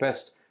generation of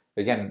Best.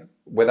 again,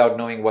 without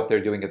knowing what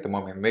they're doing at the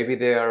moment. Maybe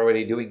they are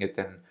already doing it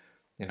and,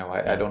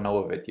 I don't know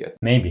of it yet.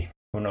 Maybe,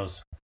 who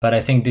knows? But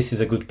I think this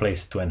is a good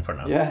place to end for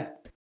now. Yeah.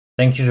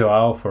 Thank you,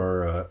 Joao,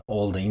 for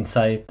all the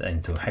insight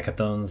into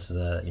hackathons,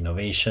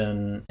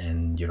 innovation,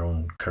 and your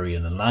own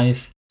career and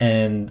life.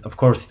 And of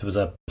course, it was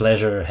a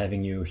pleasure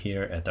having you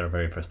here at our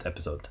very first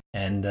episode.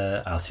 And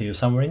I'll see you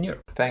somewhere in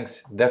Europe.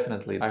 Thanks,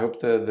 definitely. I hope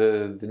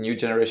the new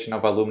generation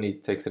of alumni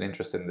takes an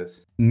interest in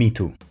this. Me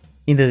too.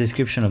 In the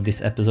description of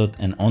this episode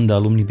and on the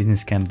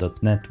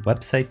alumnibusinesscamp.net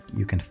website,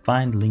 you can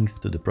find links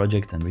to the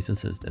projects and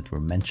resources that were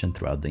mentioned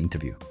throughout the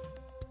interview.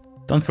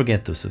 Don't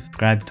forget to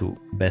subscribe to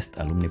Best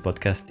Alumni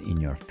Podcast in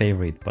your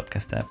favorite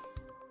podcast app.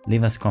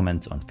 Leave us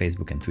comments on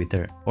Facebook and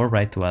Twitter, or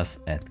write to us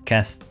at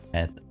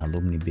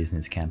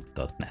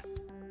cast@alumnibusinesscamp.net.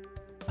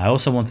 I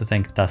also want to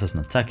thank Tasos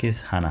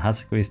Natsakis, Hannah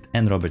Hasequist,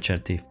 and Robert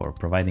Cherty for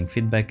providing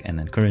feedback and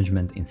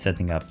encouragement in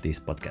setting up this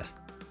podcast.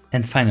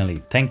 And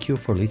finally, thank you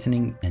for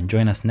listening, and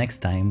join us next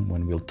time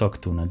when we'll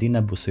talk to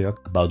Nadina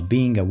Busoyok about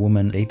being a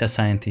woman data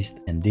scientist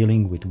and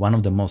dealing with one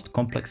of the most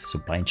complex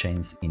supply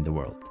chains in the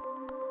world.